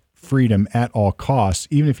protect freedom at all costs,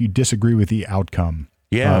 even if you disagree with the outcome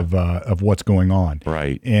of what's going on.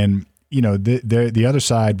 Right. And the other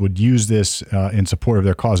side would use this in support of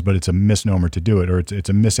their cause, but it's a misnomer to do it, or it's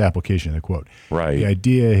a misapplication of the quote. Right. The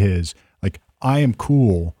idea is, like, I am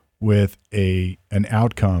cool with an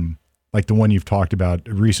outcome like the one you've talked about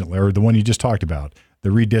recently, or the one you just talked about, the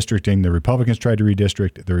redistricting. The Republicans tried to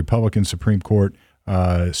redistrict. The Republican Supreme Court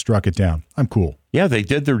struck it down. I'm cool. Yeah, they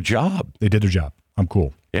did their job. They did their job. I'm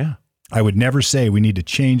cool. Yeah. I would never say we need to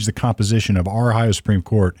change the composition of our Ohio Supreme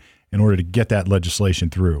Court in order to get that legislation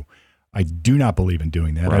through. I do not believe in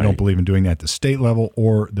doing that. Right. I don't believe in doing that at the state level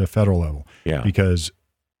or the federal level. Yeah. Because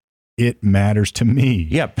it matters to me.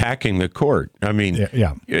 Yeah, packing the court. I mean,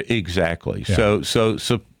 yeah. Exactly. Yeah. So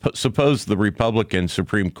suppose the Republican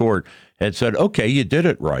Supreme Court had said, okay, you did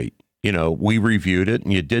it right. We reviewed it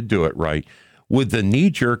and you did do it right. With the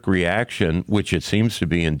knee-jerk reaction, which it seems to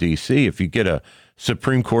be in D.C., if you get a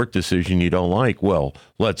Supreme Court decision you don't like. Well,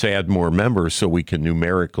 let's add more members so we can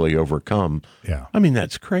numerically overcome. Yeah. I mean,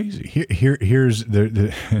 that's crazy. Here's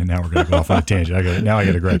the now we're going to go off on a tangent. I got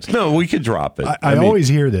to grab. No, we could drop it. I mean, always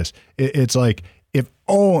hear this. It's like,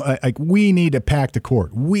 like we need to pack the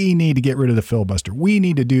court. We need to get rid of the filibuster. We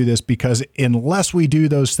need to do this because unless we do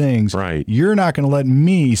those things, right, you're not going to let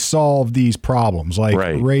me solve these problems like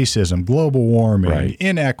racism, global warming,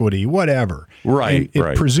 inequity, whatever. Right. And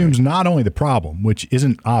it presumes not only the problem, which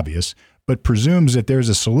isn't obvious, but presumes that there's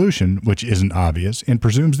a solution, which isn't obvious, and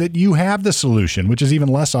presumes that you have the solution, which is even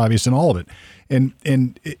less obvious than all of it. And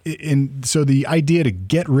so the idea to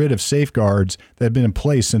get rid of safeguards that have been in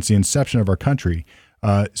place since the inception of our country,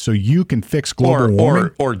 so you can fix global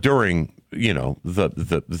warming, or during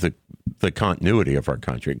the continuity of our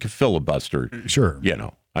country, filibuster. Sure,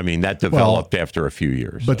 I mean, that developed after a few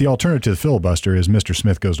years. But the alternative to the filibuster is Mr.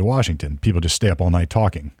 Smith goes to Washington. People just stay up all night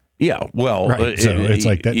talking. Yeah, well, right. So it's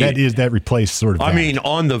like that replaced sort of. I mean,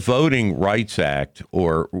 on the Voting Rights Act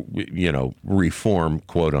or reform,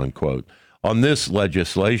 quote unquote, on this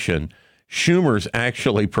legislation, Schumer's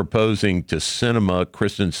actually proposing to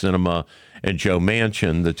Kyrsten Sinema and Joe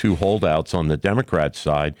Manchin, the two holdouts on the Democrat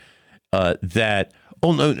side, that.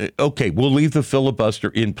 Oh, no, okay, we'll leave the filibuster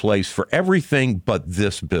in place for everything but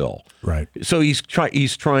this bill. Right. So he's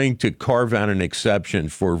trying to carve out an exception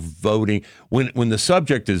for voting. When the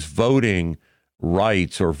subject is voting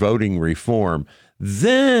rights or voting reform,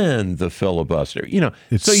 then the filibuster.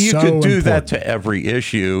 So you could do that to every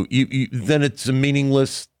issue. Then it's a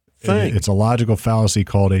meaningless thing. It's a logical fallacy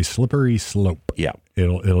called a slippery slope. Yeah.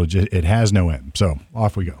 It has no end. So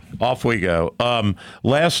off we go. Off we go.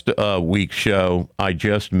 Last week's show, I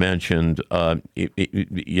just mentioned,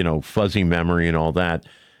 fuzzy memory and all that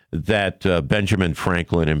Benjamin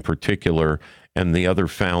Franklin in particular and the other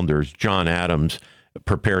founders, John Adams,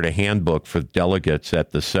 prepared a handbook for delegates at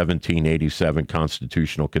the 1787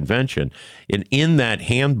 Constitutional Convention. And in that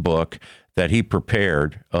handbook that he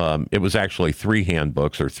prepared, it was actually 3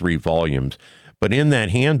 handbooks or 3 volumes, but in that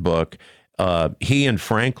handbook, he and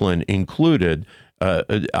Franklin included,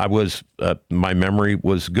 my memory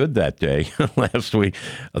was good that day, last week,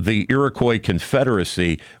 the Iroquois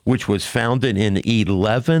Confederacy, which was founded in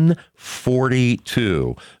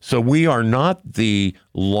 1142. So we are not the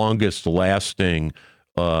longest lasting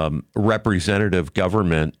representative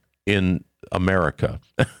government in America.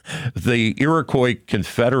 The Iroquois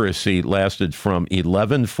Confederacy lasted from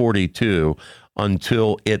 1142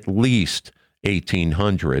 until at least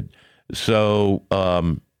 1800. So,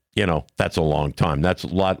 that's a long time. That's a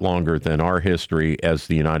lot longer than our history as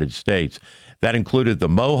the United States. That included the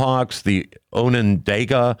Mohawks, the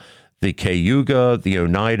Onondaga, the Cayuga, the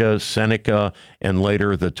Oneida, Seneca, and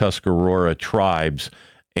later the Tuscarora tribes.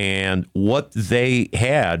 And what they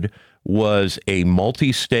had was a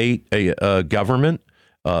multi-state government,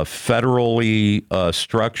 federally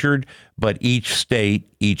structured, but each state,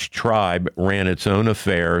 each tribe ran its own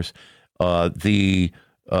affairs. The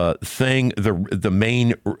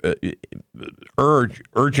main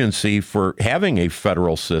urgency for having a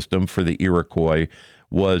federal system for the Iroquois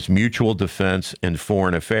was mutual defense and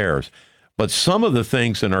foreign affairs. But some of the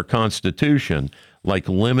things in our Constitution, like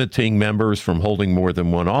limiting members from holding more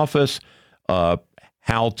than one office,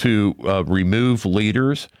 how to remove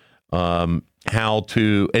leaders, how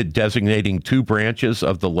to designating 2 branches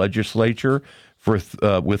of the legislature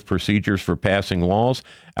with procedures for passing laws,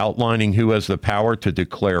 outlining who has the power to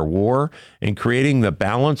declare war, and creating the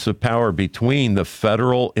balance of power between the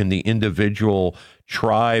federal and the individual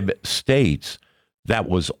tribe states. That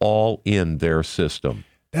was all in their system.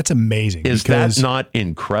 That's amazing. Is that not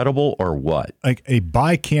incredible or what? Like a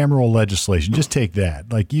bicameral legislation, just take that.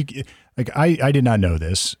 I did not know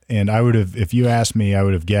this, and I would have, if you asked me, I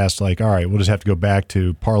would have guessed all right, we'll just have to go back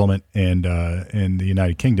to Parliament and in the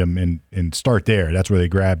United Kingdom and start there. That's where they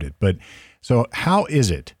grabbed it. But so how is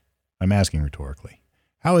it? I'm asking rhetorically.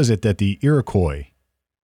 How is it that the Iroquois,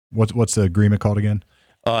 what's the agreement called again?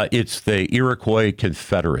 It's the Iroquois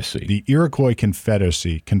Confederacy. The Iroquois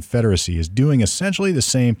Confederacy is doing essentially the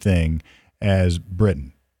same thing as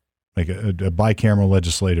Britain, like a bicameral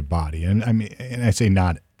legislative body. And I say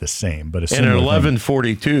not the same, but a similar and in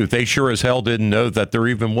 1142, they sure as hell didn't know that there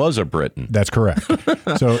even was a Britain. That's correct.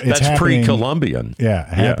 So it's that's pre-Columbian. Yeah,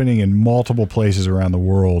 happening in multiple places around the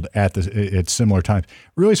world at similar times.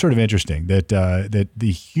 Really, sort of interesting that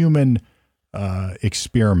the human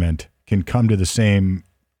experiment can come to the same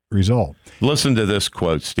result. Listen to this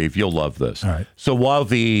quote, Steve. You'll love this. All right. So while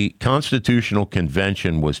the Constitutional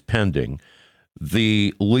Convention was pending,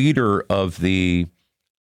 the leader of the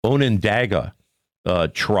Onondaga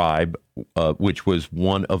tribe which was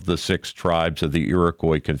one of the 6 tribes of the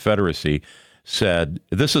Iroquois Confederacy, said,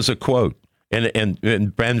 this is a quote,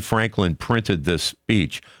 and Ben Franklin printed this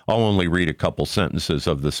speech. I'll only read a couple sentences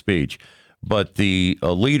of the speech. But the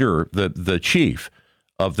leader, the chief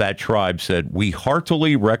of that tribe said, we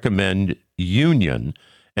heartily recommend union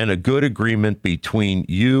and a good agreement between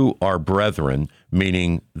you, our brethren,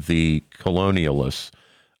 meaning the colonialists.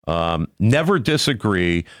 Never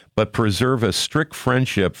disagree, but preserve a strict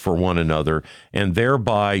friendship for one another, and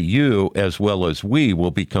thereby you, as well as we,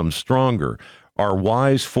 will become stronger. Our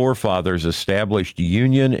wise forefathers established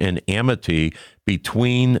union and amity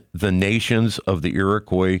between the nations of the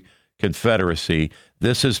Iroquois Confederacy.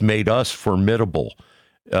 This has made us formidable,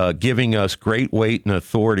 giving us great weight and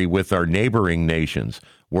authority with our neighboring nations.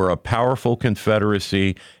 We're a powerful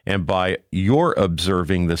confederacy, and by your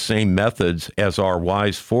observing the same methods as our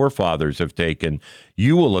wise forefathers have taken,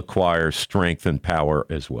 you will acquire strength and power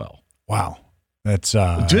as well. Wow. That's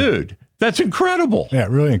dude, that's incredible. Yeah,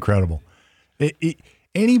 really incredible.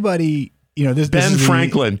 Anybody, this Ben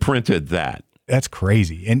Franklin printed that. That's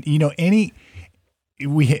crazy. And you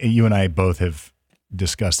and I both have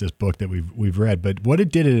discussed this book that we've read, but what it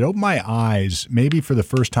did, it opened my eyes, maybe for the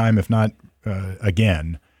first time, if not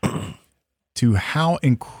again, to how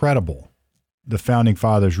incredible the founding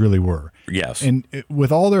fathers really were. Yes. And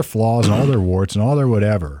with all their flaws and all their warts and all their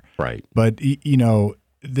whatever. Right. But,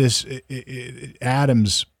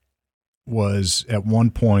 Adams was at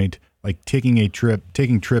one point like taking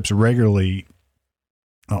trips regularly,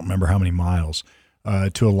 I don't remember how many miles,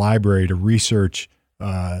 to a library to research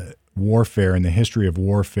warfare and the history of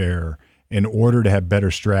warfare in order to have better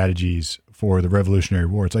strategies for the Revolutionary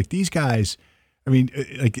War. It's like these guys,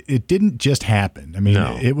 it didn't just happen.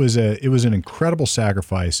 No. It was an incredible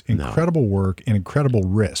sacrifice, incredible work, and incredible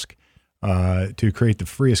risk to create the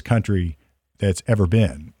freest country that's ever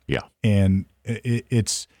been. Yeah. And it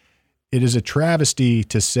is a travesty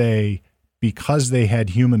to say because they had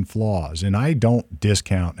human flaws, and I don't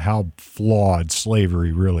discount how flawed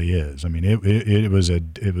slavery really is. It was a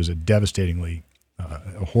devastatingly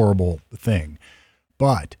horrible thing,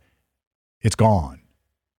 but it's gone.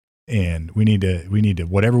 And we need to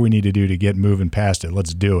whatever we need to do to get moving past it,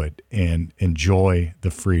 let's do it and enjoy the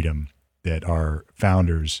freedom that our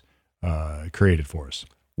founders created for us.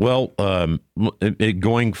 Well,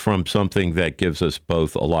 going from something that gives us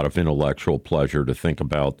both a lot of intellectual pleasure to think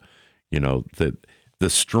about, the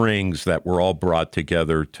strings that were all brought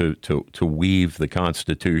together to weave the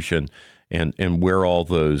Constitution and where all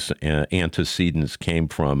those antecedents came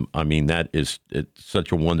from. It's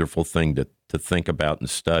such a wonderful thing to think about and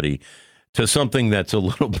study, to something that's a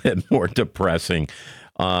little bit more depressing.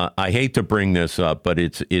 I hate to bring this up, but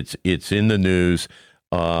it's in the news.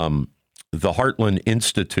 The Heartland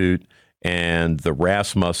Institute and the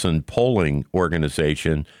Rasmussen Polling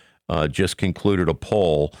Organization just concluded a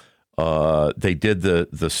poll. They did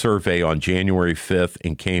the survey on January 5th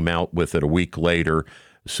and came out with it a week later.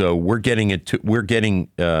 So we're getting to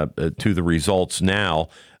the results now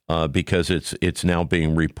because it's now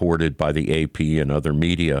being reported by the AP and other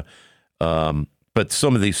media. But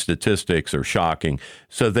some of these statistics are shocking.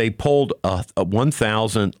 So they polled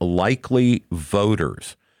 1,000 likely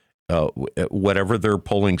voters, whatever their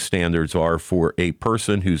polling standards are for a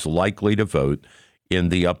person who's likely to vote in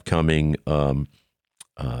the upcoming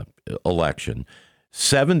election.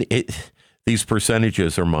 These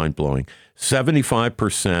percentages are mind-blowing.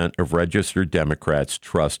 75% of registered Democrats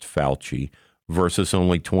trust Fauci versus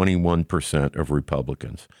only 21% of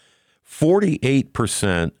Republicans.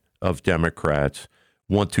 48% of Democrats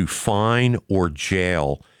want to fine or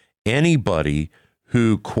jail anybody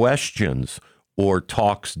who questions or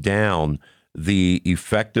talks down the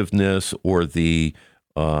effectiveness or the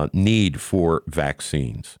need for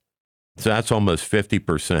vaccines. So that's almost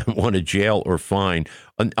 50% want to jail or fine.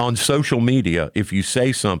 On social media, if you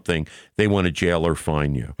say something, they want to jail or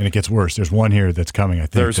fine you. And it gets worse. There's one here that's coming, I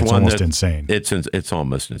think. There's one almost insane. It's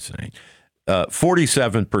almost insane.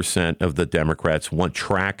 47% of the Democrats want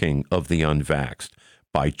tracking of the unvaxxed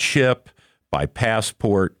by chip, by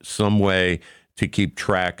passport, some way to keep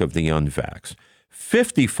track of the unvaxxed.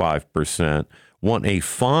 55% want a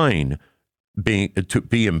fine to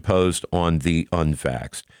be imposed on the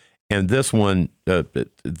unvaxxed. And this one,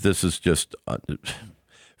 this is just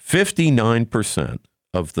 59%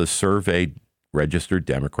 of the surveyed registered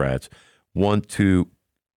Democrats want to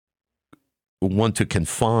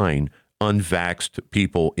confine unvaxxed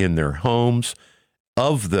people in their homes.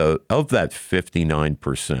 Of that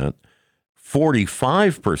 59%,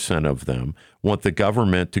 45% of them want the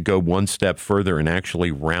government to go one step further and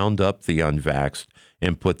actually round up the unvaxxed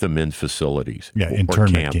and put them in facilities,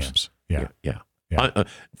 internment camps. Yeah. Yeah. Yeah.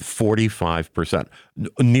 45%.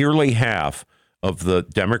 Nearly half of the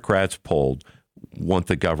Democrats polled want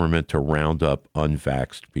the government to round up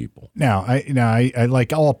unvaxxed people. Now, I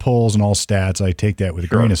like all polls and all stats. I take that with a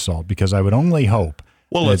grain of salt because I would only hope.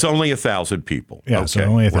 Well, it's only 1,000 people. Yeah, so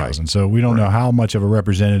only 1,000. Right. So we don't know how much of a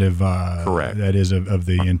representative that is of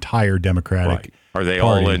the entire Democratic. Right. Are they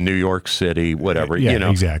party. all in New York City? Whatever. Yeah,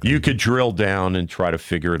 exactly. You could drill down and try to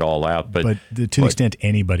figure it all out, but to the extent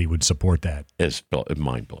anybody would support that, it's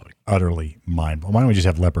mind blowing. Utterly mind blowing. Why don't we just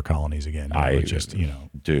have leper colonies again?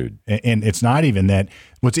 Dude. And it's not even that.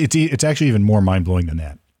 It's actually even more mind blowing than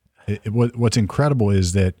that. What's incredible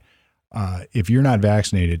is that if you're not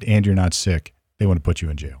vaccinated and you're not sick, they want to put you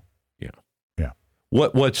in jail. Yeah.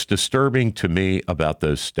 What's disturbing to me about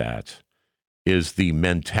those stats is the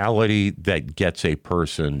mentality that gets a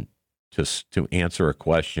person to answer a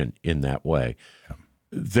question in that way. Yeah.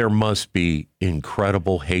 There must be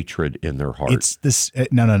incredible hatred in their heart. It's this.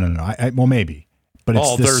 No. Well, maybe, but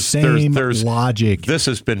it's the same logic. This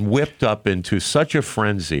has been whipped up into such a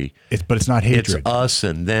frenzy. But it's not hatred. It's us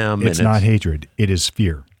and them. It's not hatred. It is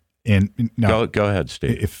fear. And now, go ahead,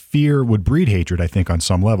 Steve. If fear would breed hatred, I think on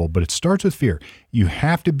some level, but it starts with fear. You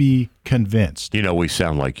have to be convinced. We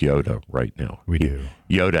sound like Yoda right now. We do.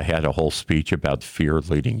 Yoda had a whole speech about fear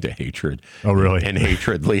leading to hatred. Oh, really? And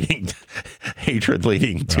hatred leading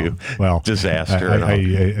to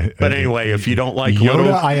disaster. But anyway, if you don't like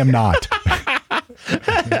Yoda, I am not.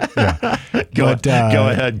 Yeah. Go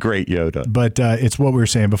ahead, great Yoda. But it's what we were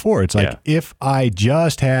saying before. It's like if I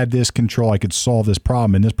just had this control, I could solve this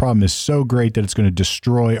problem. And this problem is so great that it's going to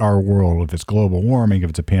destroy our world. If it's global warming, if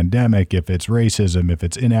it's a pandemic, if it's racism, if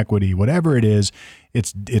it's inequity, whatever it is,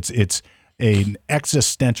 it's an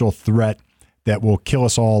existential threat that will kill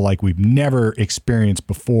us all like we've never experienced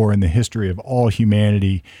before in the history of all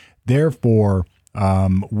humanity. Therefore,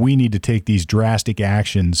 we need to take these drastic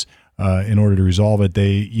actions in order to resolve it.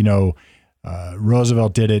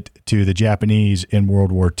 Roosevelt did it to the Japanese in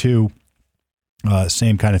World War II.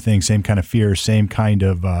 Same kind of thing, same kind of fear, same kind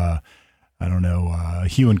of,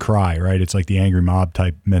 hue and cry, right? It's like the angry mob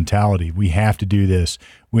type mentality. We have to do this.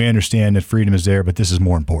 We understand that freedom is there, but this is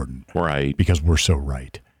more important. Right. Because we're so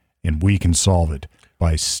right. And we can solve it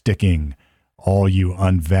by sticking all you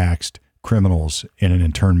unvaxxed criminals in an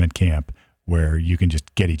internment camp where you can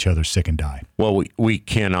just get each other sick and die. Well, we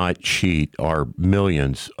cannot cheat our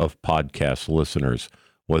millions of podcast listeners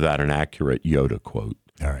without an accurate Yoda quote.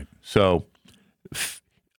 All right. So,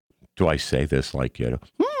 do I say this like Yoda?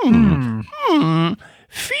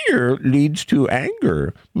 Fear leads to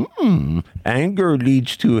anger. Anger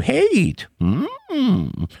leads to hate.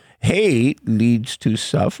 Hate leads to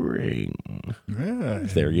suffering.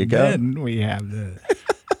 There you go. Then we have the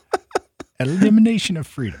elimination of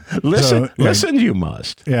freedom. Listen, you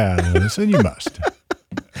must. Yeah, listen, you must.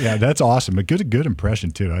 Yeah, that's awesome. A good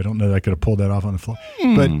impression too. I don't know that I could have pulled that off on the fly.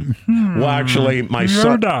 But well, actually, my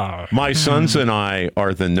sons and I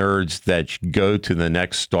are the nerds that go to the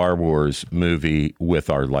next Star Wars movie with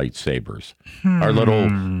our lightsabers, our little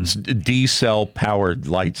D-cell powered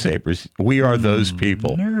lightsabers. We are those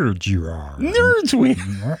people. Nerds, you are. Nerds, we.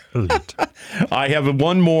 I have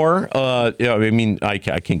one more.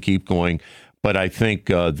 I can keep going, but I think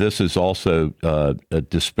this is also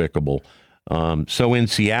despicable. So in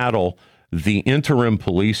Seattle, the interim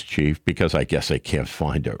police chief, because I guess they can't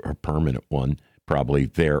find a permanent one, probably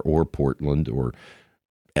there or Portland or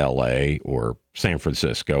L.A. or San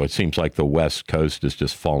Francisco. It seems like the West Coast is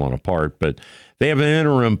just falling apart. But they have an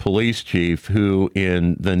interim police chief who,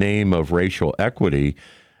 in the name of racial equity,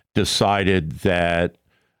 decided that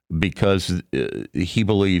because he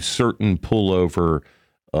believes certain pullover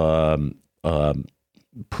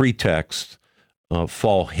pretexts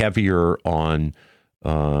fall heavier on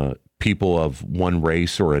people of one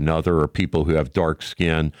race or another, or people who have dark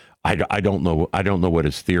skin. I don't know what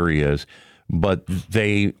his theory is, but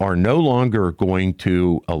they are no longer going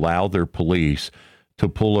to allow their police to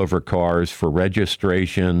pull over cars for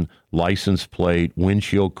registration, license plate,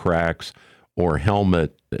 windshield cracks, or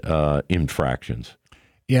helmet infractions.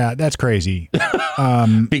 Yeah, that's crazy.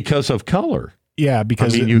 Because of color. Yeah,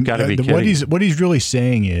 because you've got to be kidding. What he's really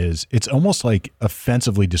saying is it's almost like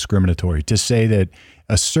offensively discriminatory to say that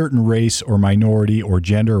a certain race or minority or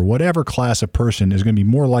gender or whatever class of person is going to be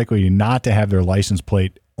more likely not to have their license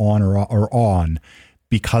plate on or on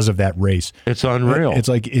because of that race. It's unreal. It's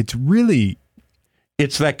like it's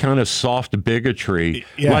that kind of soft bigotry,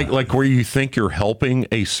 like where you think you're helping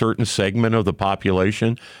a certain segment of the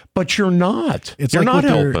population, but you're not. You're not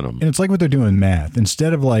helping them. And it's like what they're doing in math.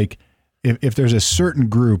 Instead of like, if there's a certain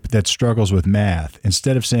group that struggles with math,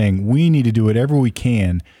 instead of saying we need to do whatever we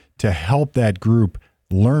can to help that group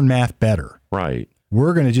learn math better. Right.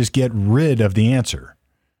 We're going to just get rid of the answer.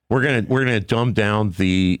 We're gonna dumb down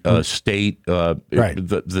the state Right.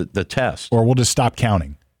 the test. Or we'll just stop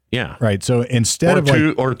counting. Yeah. Right. So instead Or of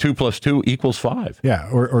two or 2 + 2 = 5. Yeah,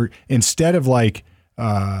 or instead of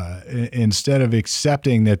instead of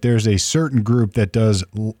accepting that there's a certain group that does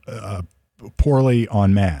poorly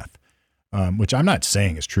on math, which I'm not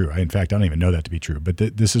saying is true. In fact, I don't even know that to be true. But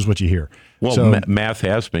this is what you hear. Well, So, math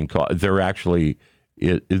has been called. There actually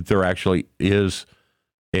is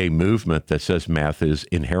a movement that says math is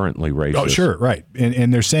inherently racist. oh, sure, right,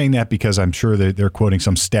 and they're saying that because I'm sure that they're quoting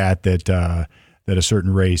some stat that that a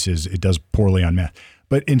certain race it does poorly on math.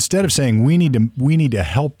 But instead of saying we need to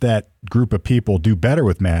help that group of people do better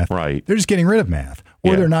with math, Right. they're just getting rid of math,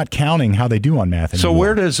 or Yeah. they're not counting how they do on math anymore. So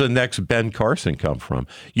where does the next Ben Carson come from?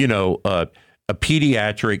 A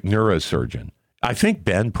pediatric neurosurgeon. I think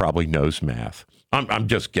Ben probably knows math. I'm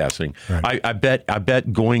just guessing. Right. I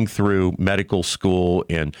bet going through medical school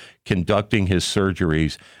and conducting his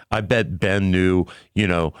surgeries, I bet Ben knew,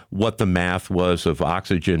 what the math was of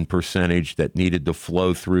oxygen percentage that needed to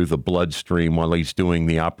flow through the bloodstream while he's doing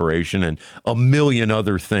the operation, and a million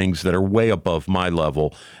other things that are way above my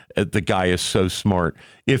level. The guy is so smart.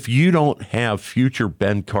 If you don't have future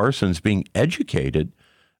Ben Carsons being educated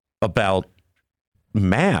about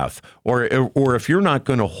math, or if you're not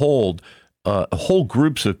going to hold whole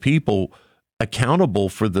groups of people accountable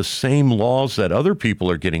for the same laws that other people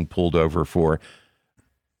are getting pulled over for,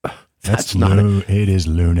 that's not. It is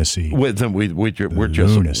lunacy. We're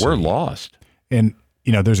lost. And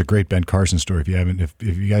there's a great Ben Carson story. If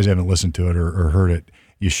you guys haven't listened to it or heard it,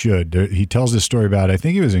 you should. He tells this story about, I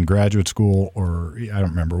think he was in graduate school, or I don't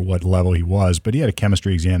remember what level he was, but he had a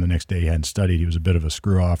chemistry exam the next day. He hadn't studied. He was a bit of a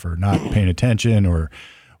screw off, or not paying attention, or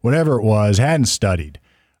whatever it was. Hadn't studied.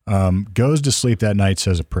 Goes to sleep that night,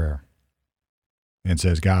 says a prayer, and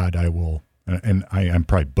says, God, I will. And I'm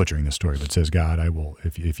probably butchering the story, but says, God, I will.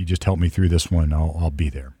 If you just help me through this one, I'll be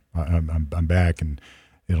there. I'm back, and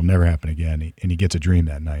it'll never happen again. And he gets a dream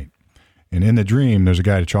that night, and in the dream, there's a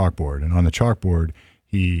guy at a chalkboard, and on the chalkboard,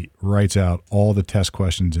 he writes out all the test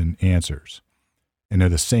questions and answers, and they're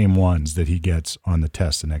the same ones that he gets on the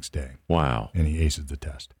test the next day. Wow! And he aces the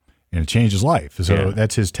test, and it changed his life. So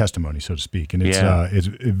that's his testimony, so to speak, and it's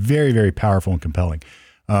very, very powerful and compelling.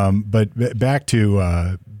 But back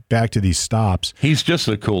to these stops. He's just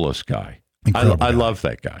the coolest guy. I love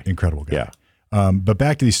that guy. Incredible guy. Yeah. But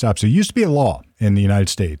back to these stops. There used to be a law in the United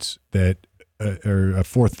States that, or a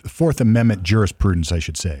Fourth Amendment jurisprudence, I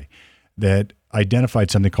should say, that identified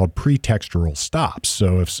something called pretextual stops.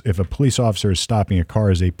 So if a police officer is stopping a car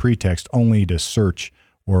as a pretext only to search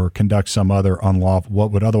or conduct some other unlawful,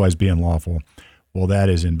 what would otherwise be unlawful, well, that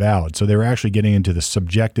is invalid. So they were actually getting into the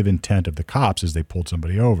subjective intent of the cops as they pulled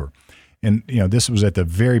somebody over. And, this was at the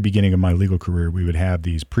very beginning of my legal career. We would have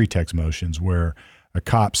these pretext motions where a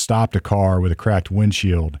cop stopped a car with a cracked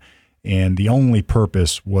windshield, and the only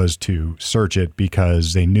purpose was to search it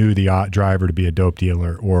because they knew the driver to be a dope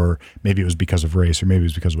dealer, or maybe it was because of race, or maybe it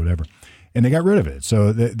was because of whatever. And they got rid of it.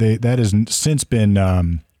 So that has since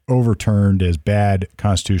been overturned as bad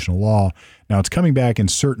constitutional law. Now it's coming back in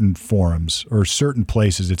certain forums or certain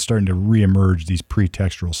places. It's starting to reemerge, these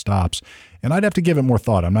pretextual stops. And I'd have to give it more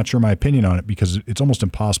thought. I'm not sure my opinion on it, because it's almost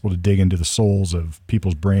impossible to dig into the souls of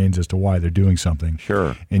people's brains as to why they're doing something.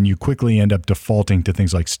 Sure. And you quickly end up defaulting to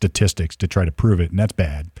things like statistics to try to prove it, and that's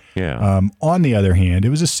bad. Yeah. On the other hand, it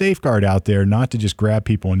was a safeguard out there not to just grab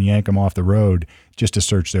people and yank them off the road just to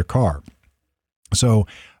search their car. So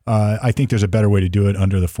I think there's a better way to do it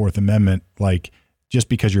under the Fourth Amendment. Like, just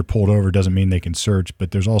because you're pulled over doesn't mean they can search, but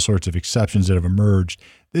there's all sorts of exceptions that have emerged.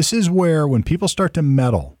 This is where, when people start to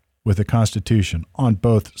meddle with the Constitution on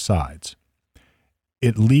both sides,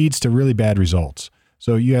 it leads to really bad results.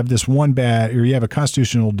 So you have this you have a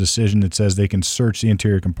constitutional decision that says they can search the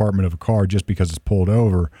interior compartment of a car just because it's pulled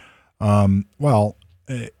over. That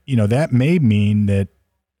may mean that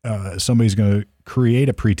somebody's going to create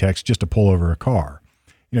a pretext just to pull over a car.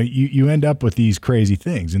 You end up with these crazy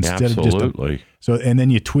things instead of just and then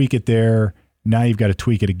you tweak it there. Now you've got to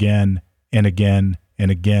tweak it again and again and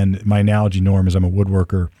again. My analogy, Norm, is I'm a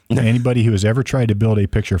woodworker. Anybody who has ever tried to build a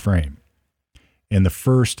picture frame and the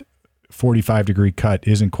first 45-degree cut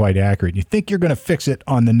isn't quite accurate, you think you're going to fix it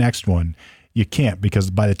on the next one, you can't, because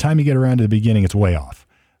by the time you get around to the beginning, it's way off.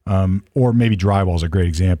 Or maybe drywall is a great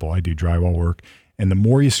example. I do drywall work. And the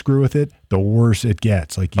more you screw with it, the worse it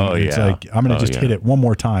gets. It's like, I'm going to just hit it one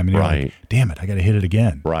more time. And you're like, damn it, I got to hit it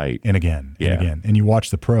again. Right. And again, and again. And you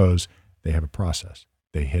watch the pros, they have a process.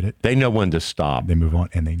 They hit it. They know when to stop. They move on,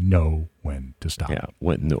 and they know when to stop. Yeah,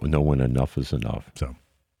 know when enough is enough. So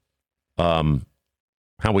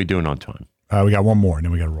How we doing on time? We got one more, and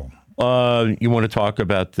then we got to roll. You want to talk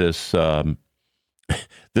about this?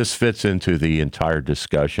 This fits into the entire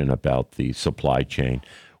discussion about the supply chain,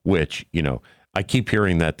 which, I keep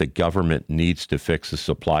hearing that the government needs to fix the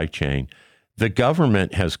supply chain. The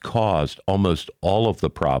government has caused almost all of the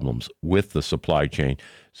problems with the supply chain.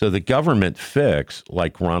 So the government fix,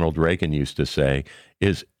 like Ronald Reagan used to say,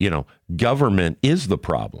 is, government is the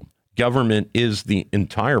problem. Government is the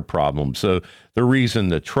entire problem. So the reason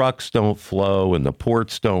the trucks don't flow and the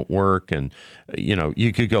ports don't work and,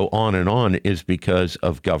 you could go on and on is because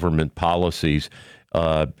of government policies,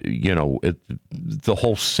 the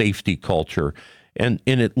whole safety culture. And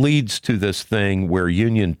it leads to this thing where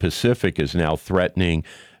Union Pacific is now threatening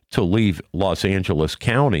to leave Los Angeles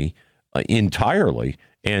County entirely.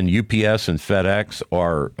 And UPS and FedEx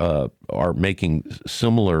are making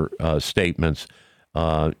similar statements.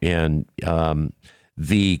 And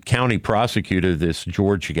the county prosecutor, this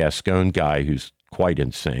George Gascon guy, who's quite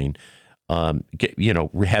insane,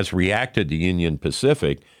 has reacted to Union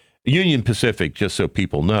Pacific. Union Pacific, just so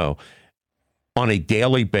people know, on a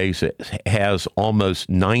daily basis has almost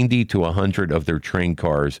 90 to 100 of their train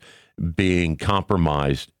cars being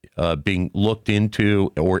compromised, being looked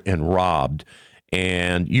into and robbed.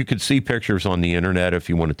 And you could see pictures on the internet if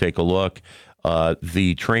you want to take a look.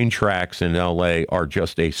 The train tracks in LA are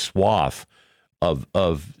just a swath of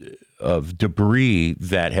debris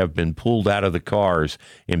that have been pulled out of the cars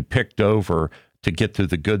and picked over to get to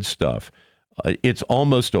the good stuff. It's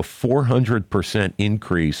almost a 400%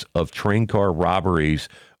 increase of train car robberies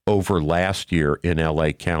over last year in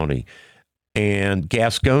LA County. And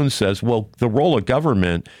Gascon says, well, the role of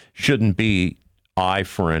government shouldn't be eye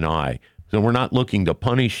for an eye. So we're not looking to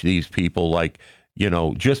punish these people like,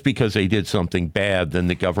 just because they did something bad, then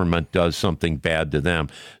the government does something bad to them.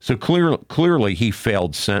 So clearly he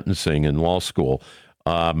failed sentencing in law school.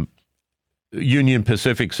 Union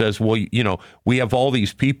Pacific says, well, we have all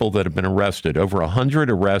these people that have been arrested, over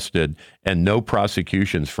 100 arrested, and no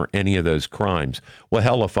prosecutions for any of those crimes. Well,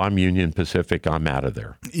 hell, if I'm Union Pacific, I'm out of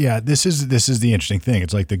there. Yeah, this is the interesting thing.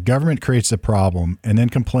 It's like the government creates the problem and then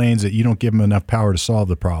complains that you don't give them enough power to solve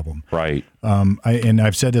the problem. Right.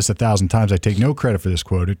 I've said this 1,000 times. I take no credit for this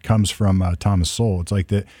quote. It comes from Thomas Sowell. It's like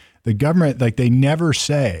the government, like they never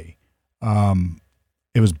say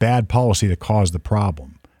it was bad policy that caused the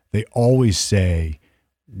problem. They always say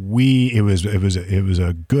it was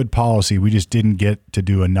a good policy. We just didn't get to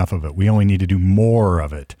do enough of it. We only need to do more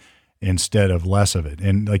of it instead of less of it.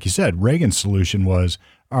 And like you said, Reagan's solution was,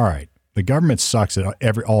 all right, the government sucks at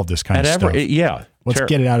all of this kind of stuff. Yeah. Let's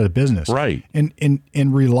get it out of the business. Right.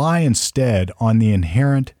 And rely instead on the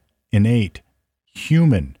innate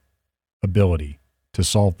human ability to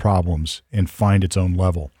solve problems and find its own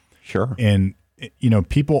level. Sure. And,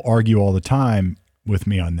 people argue all the time with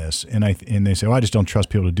me on this. And they say, well, I just don't trust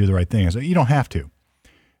people to do the right thing. I say, you don't have to.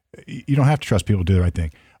 You don't have to trust people to do the right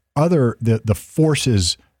thing. The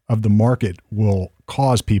forces of the market will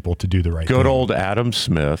cause people to do the right thing. Good old Adam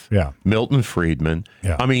Smith. Yeah. Milton Friedman.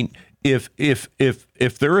 Yeah. I mean, if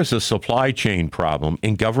there is a supply chain problem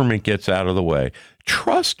and government gets out of the way,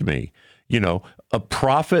 trust me, a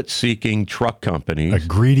profit-seeking truck company, a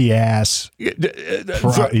greasy ass,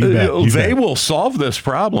 they will solve this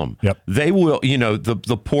problem. Yep. They will. The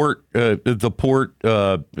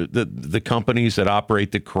companies that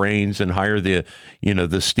operate the cranes and hire the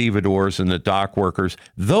stevedores and the dock workers,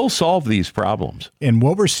 they'll solve these problems. And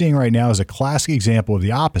what we're seeing right now is a classic example of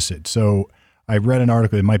the opposite. So I read an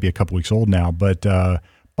article, it might be a couple weeks old now, but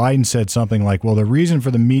Biden said something like, well, the reason for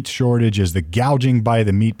the meat shortage is the gouging by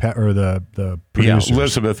the meat or the producers. Yeah,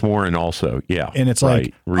 Elizabeth Warren also. Yeah. And it's right.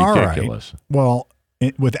 like, ridiculous. All right, well,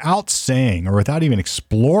 without saying or without even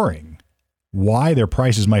exploring why their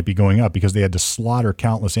prices might be going up because they had to slaughter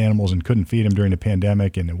countless animals and couldn't feed them during the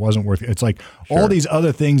pandemic and it wasn't worth it. It's like all these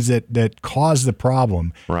other things that caused the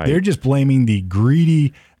problem. Right. They're just blaming the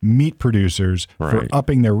greedy meat producers for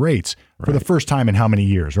upping their rates for the first time in how many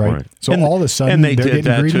years, right? So all of a sudden, and they did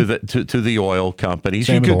that to the oil companies.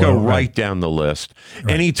 Same you could go oil, right down the list.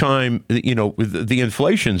 Right. Anytime the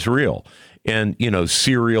inflation's real. And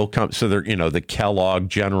cereal so they're the Kellogg,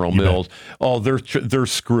 General Mills. Oh, they're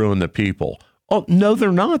screwing the people. Oh no,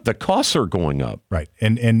 they're not. The costs are going up. Right.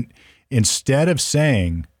 And instead of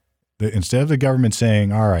the government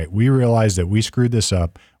saying, all right, we realize that we screwed this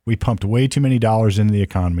up. We pumped way too many dollars into the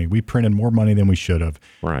economy. We printed more money than we should have.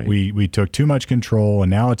 Right. We took too much control, and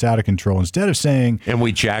now it's out of control. Instead of saying, and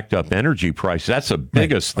we jacked up energy prices. That's the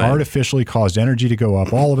biggest thing. Artificially caused energy to go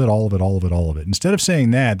up, all of it. Instead of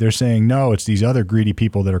saying that, they're saying, no, it's these other greedy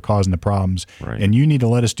people that are causing the problems, Right. and you need to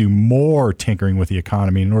let us do more tinkering with the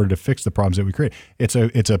economy in order to fix the problems that we create. It's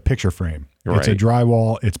a picture frame. It's a Right.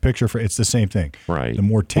 drywall. It's picture frame. It's the same thing. Right. The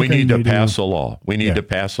more we tinkering need to you pass do, a law. We need Yeah. to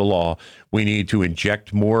pass a law. We need to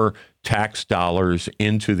inject more tax dollars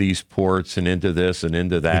into these ports and into this and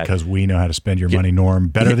into that. because we know how to spend your money, Norm,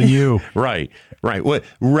 better than you. Right. Well,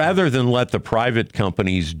 rather than let the private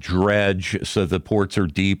companies dredge so the ports are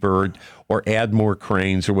deeper or add more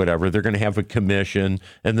cranes or whatever, they're going to have a commission,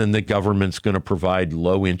 and then the government's going to provide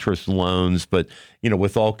low interest loans, but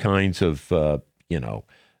with all kinds of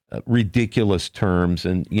ridiculous terms,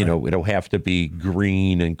 and it'll have to be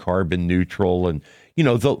green and carbon neutral, and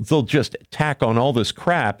they'll just tack on all this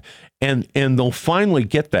crap, and they'll finally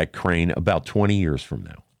get that crane about 20 years from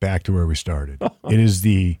now. Back to where we started. It is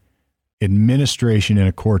the administration in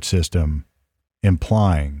a court system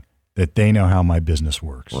implying that they know how my business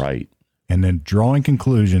works. Right. And then drawing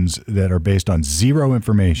conclusions that are based on zero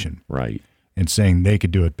information. Right. And saying they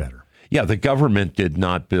could do it better. Yeah, the government did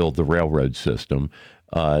not build the railroad system.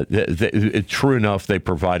 True enough, they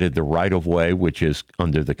provided the right of way, which is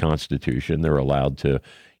under the Constitution. They're allowed to,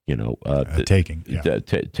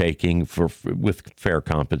 taking with fair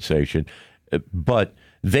compensation. But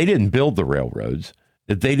they didn't build the railroads.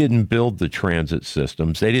 They didn't build the transit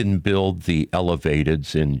systems. They didn't build the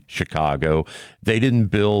elevateds in Chicago. They didn't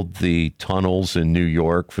build the tunnels in New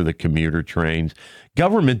York for the commuter trains.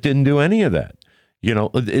 Government didn't do any of that.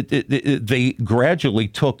 They gradually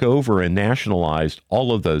took over and nationalized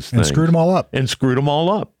all of those things. And screwed them all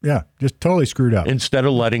up. Yeah, just totally screwed up. Instead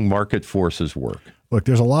of letting market forces work. Look,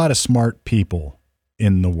 there's a lot of smart people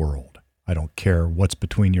in the world. I don't care what's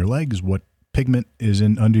between your legs, what pigment is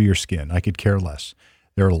under your skin. I could care less.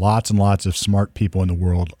 There are lots and lots of smart people in the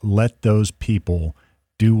world. Let those people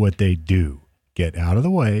do what they do. Get out of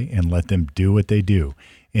the way and let them do what they do.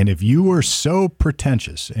 And if you are so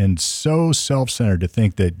pretentious and so self-centered to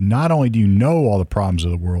think that not only do you know all the problems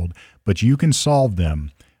of the world, but you can solve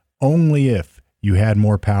them only if you had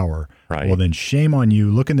more power, right. Well, then shame on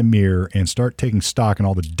you. Look in the mirror and start taking stock in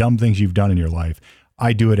all the dumb things you've done in your life.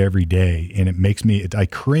 I do it every day, and it makes me, I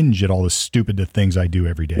cringe at all the stupid things I do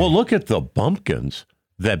every day. Well, look at the bumpkins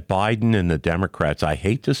that Biden and the Democrats, I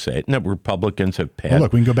hate to say it, and the Republicans have passed. Well,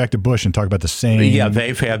 look, we can go back to Bush and talk about the same. Yeah,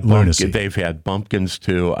 they've had lunacy. They've had bumpkins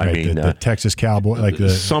too. I right, mean, the Texas Cowboy, like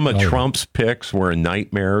some of Trump's picks were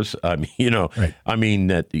nightmares. I mean, right. I mean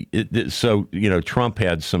Trump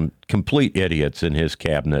had some complete idiots in his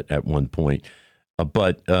cabinet at one point,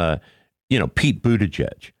 but Pete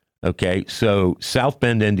Buttigieg. Okay, so South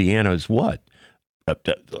Bend, Indiana is what?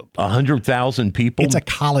 100,000 people. It's a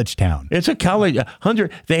college town. It's a college.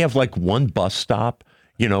 100. They have like one bus stop.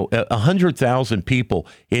 100,000 people,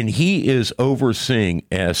 and he is overseeing,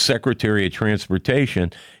 as Secretary of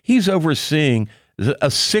Transportation, he's overseeing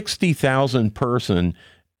a 60,000 person,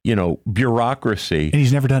 bureaucracy. And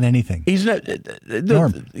he's never done anything. He's not.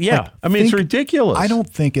 Norm, it's ridiculous. I don't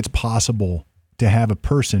think it's possible to have a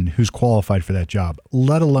person who's qualified for that job,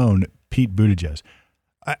 let alone Pete Buttigieg.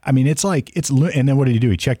 I mean, and then what did he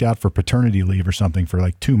do? He checked out for paternity leave or something for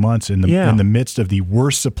like 2 months in the midst of the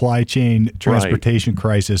worst supply chain transportation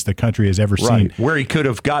crisis the country has ever seen. Where he could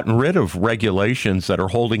have gotten rid of regulations that are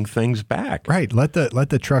holding things back. Right. Let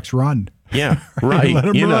the trucks run. Yeah, right. Let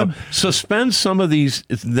them run. Suspend some of these,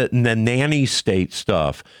 the nanny state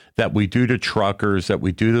stuff that we do to truckers, that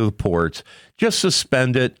we do to the ports. Just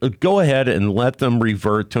suspend it. Go ahead and let them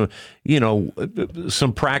revert to,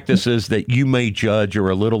 some practices that you may judge are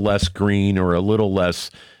a little less green or a little less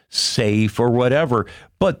safe or whatever.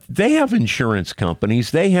 But they have insurance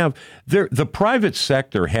companies. They have the private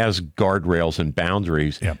sector has guardrails and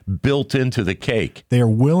boundaries built into the cake. They are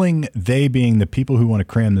willing, they being the people who want to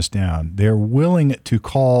cram this down, they're willing to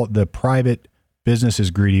call the private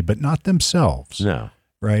businesses greedy, but not themselves. No.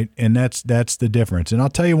 Right. And that's the difference. And I'll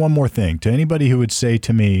tell you one more thing to anybody who would say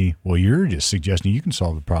to me, well, you're just suggesting you can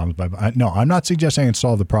solve the problems. No, I'm not suggesting I can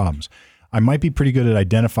solve the problems. I might be pretty good at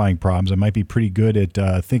identifying problems. I might be pretty good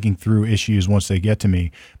at thinking through issues once they get to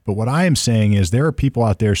me. But what I am saying is there are people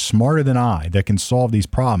out there smarter than I that can solve these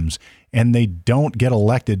problems, and they don't get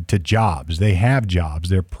elected to jobs. They have jobs.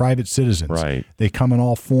 They're private citizens. Right. They come in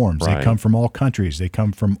all forms. Right. They come from all countries. They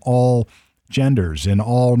come from all genders and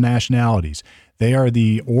all nationalities. They are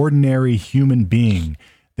the ordinary human being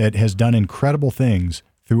that has done incredible things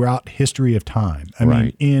throughout history of time. I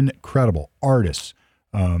mean, incredible artists,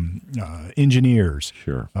 engineers.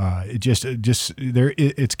 Sure.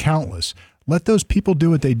 It's countless. Let those people do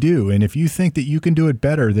what they do. And if you think that you can do it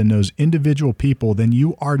better than those individual people, then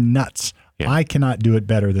you are nuts. Yeah. I cannot do it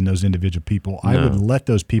better than those individual people. I would let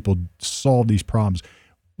those people solve these problems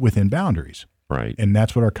within boundaries. Right. And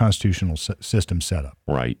that's what our constitutional system set up.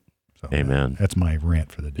 Right. So Amen. That's my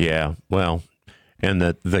rant for the day. Yeah. Well, and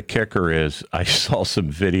the kicker is I saw some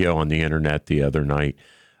video on the internet the other night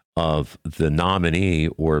of the nominee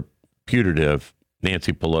or putative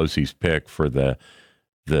Nancy Pelosi's pick for the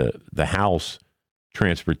House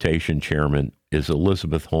Transportation Chairman is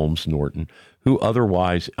Elizabeth Holmes Norton, who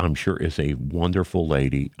otherwise I'm sure is a wonderful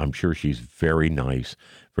lady. I'm sure she's very nice,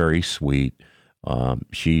 very sweet.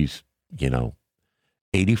 She's,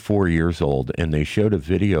 84 years old, and they showed a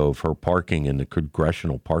video of her parking in the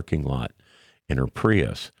congressional parking lot in her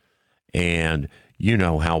Prius. And you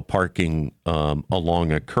know how parking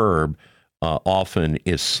along a curb often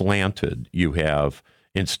is slanted. You have,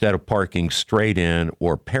 instead of parking straight in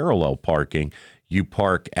or parallel parking, you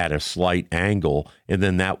park at a slight angle, and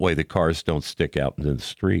then that way the cars don't stick out into the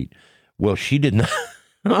street. Well, she did not.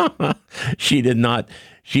 She did not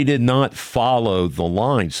follow the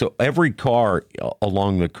line. So every car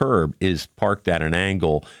along the curb is parked at an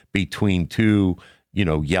angle between two,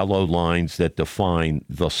 yellow lines that define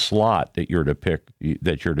the slot that you're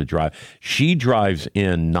to drive. She drives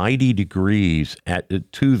in 90 degrees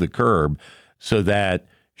to the curb so that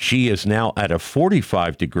she is now at a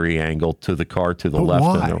 45-degree angle to the car to the left.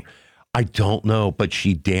 Why? I don't know, but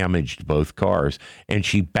she damaged both cars, and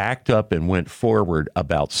she backed up and went forward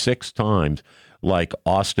about 6 times like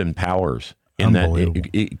Austin Powers in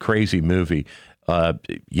that crazy movie,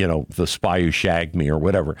 The Spy Who Shagged Me or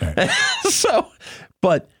whatever. Right.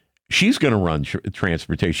 But she's going to run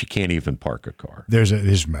transportation. She can't even park a car. This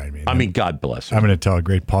reminds me. I mean, God bless her. I'm going to tell a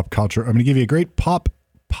great pop culture. I'm going to give you a great pop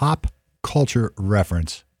culture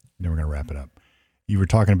reference. Then we're going to wrap it up. You were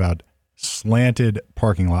talking about slanted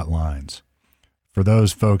parking lot lines. For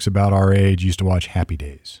those folks about our age, used to watch Happy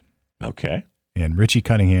Days. Okay. And Richie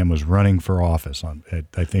Cunningham was running for office at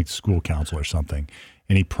I think school council or something,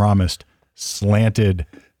 and he promised slanted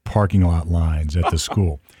parking lot lines at the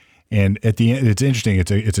school. And at the end, it's interesting.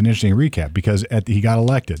 It's an interesting recap because he got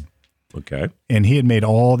elected. Okay. And he had made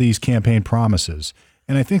all these campaign promises.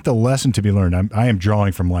 And I think the lesson to be learned, I am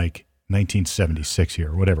drawing from like 1976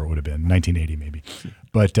 here, whatever it would have been, 1980 maybe.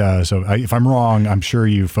 But if I'm wrong, I'm sure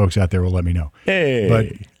you folks out there will let me know. Hey.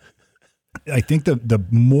 But I think the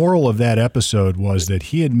moral of that episode was that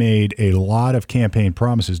he had made a lot of campaign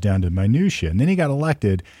promises down to minutia, and then he got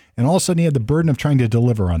elected, and all of a sudden he had the burden of trying to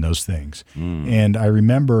deliver on those things. And I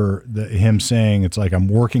remember him saying, it's like, I'm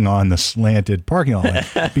working on the slanted parking lot line,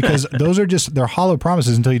 because those are they're hollow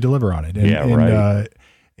promises until you deliver on it. Right.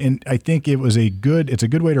 And I think it's a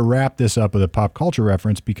good way to wrap this up with a pop culture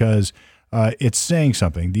reference, because it's saying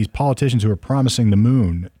something. These politicians who are promising the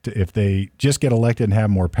moon, if they just get elected and have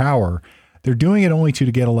more power, they're doing it only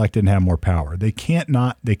to get elected and have more power. They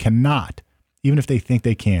cannot, even if they think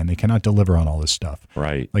they cannot deliver on all this stuff.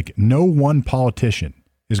 Right. Like, no one politician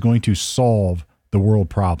is going to solve the world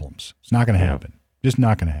problems. It's not going to happen. Just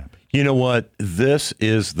not going to happen. You know what? This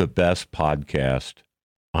is the best podcast,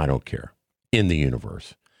 I don't care, in the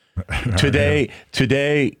universe. Today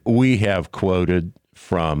we have quoted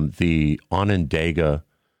from the Onondaga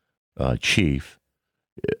chief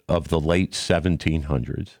of the late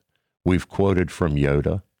 1700s. We've quoted from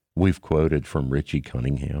Yoda. We've quoted from Richie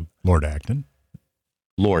Cunningham. Lord Acton.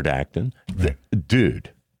 Right. Dude.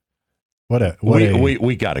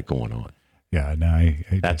 We got it going on. Yeah, no,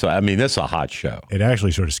 that's a hot show. It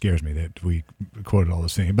actually sort of scares me that we quoted all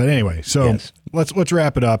this thing. But anyway, so let's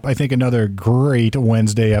wrap it up. I think another great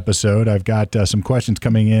Wednesday episode. I've got some questions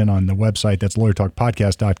coming in on the website. That's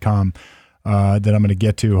lawyertalkpodcast.com that I'm going to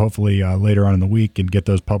get to hopefully later on in the week and get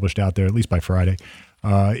those published out there at least by Friday.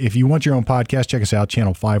 If you want your own podcast, check us out,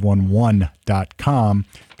 channel511.com.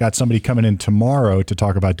 Got somebody coming in tomorrow to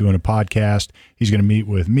talk about doing a podcast. He's going to meet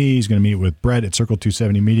with me. He's going to meet with Brett at Circle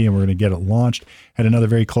 270 Media, and we're going to get it launched. Had another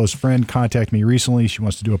very close friend contact me recently. She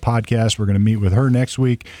wants to do a podcast. We're going to meet with her next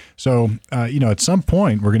week. So, at some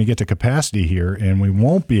point, we're going to get to capacity here, and we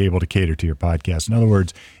won't be able to cater to your podcast. In other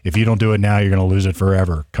words, if you don't do it now, you're going to lose it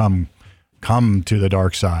forever. Come to the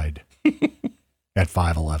dark side at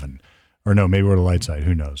 511. Or no, maybe we're the light side.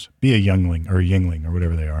 Who knows? Be a youngling or a yingling or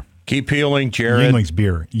whatever they are. Keep healing, Jared. Yingling's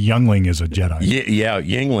beer. Youngling is a Jedi. Yeah,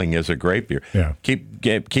 Yingling is a great beer. Yeah.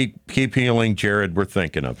 Keep healing, Jared. We're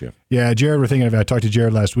thinking of you. Yeah, Jared, we're thinking of it. I talked to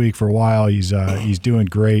Jared last week for a while. He's doing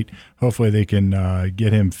great. Hopefully they can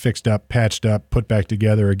get him fixed up, patched up, put back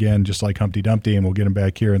together again, just like Humpty Dumpty, and we'll get him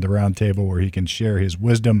back here in the round table where he can share his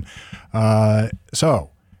wisdom.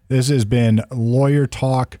 So this has been Lawyer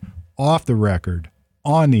Talk off the record,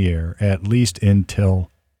 on the air, at least until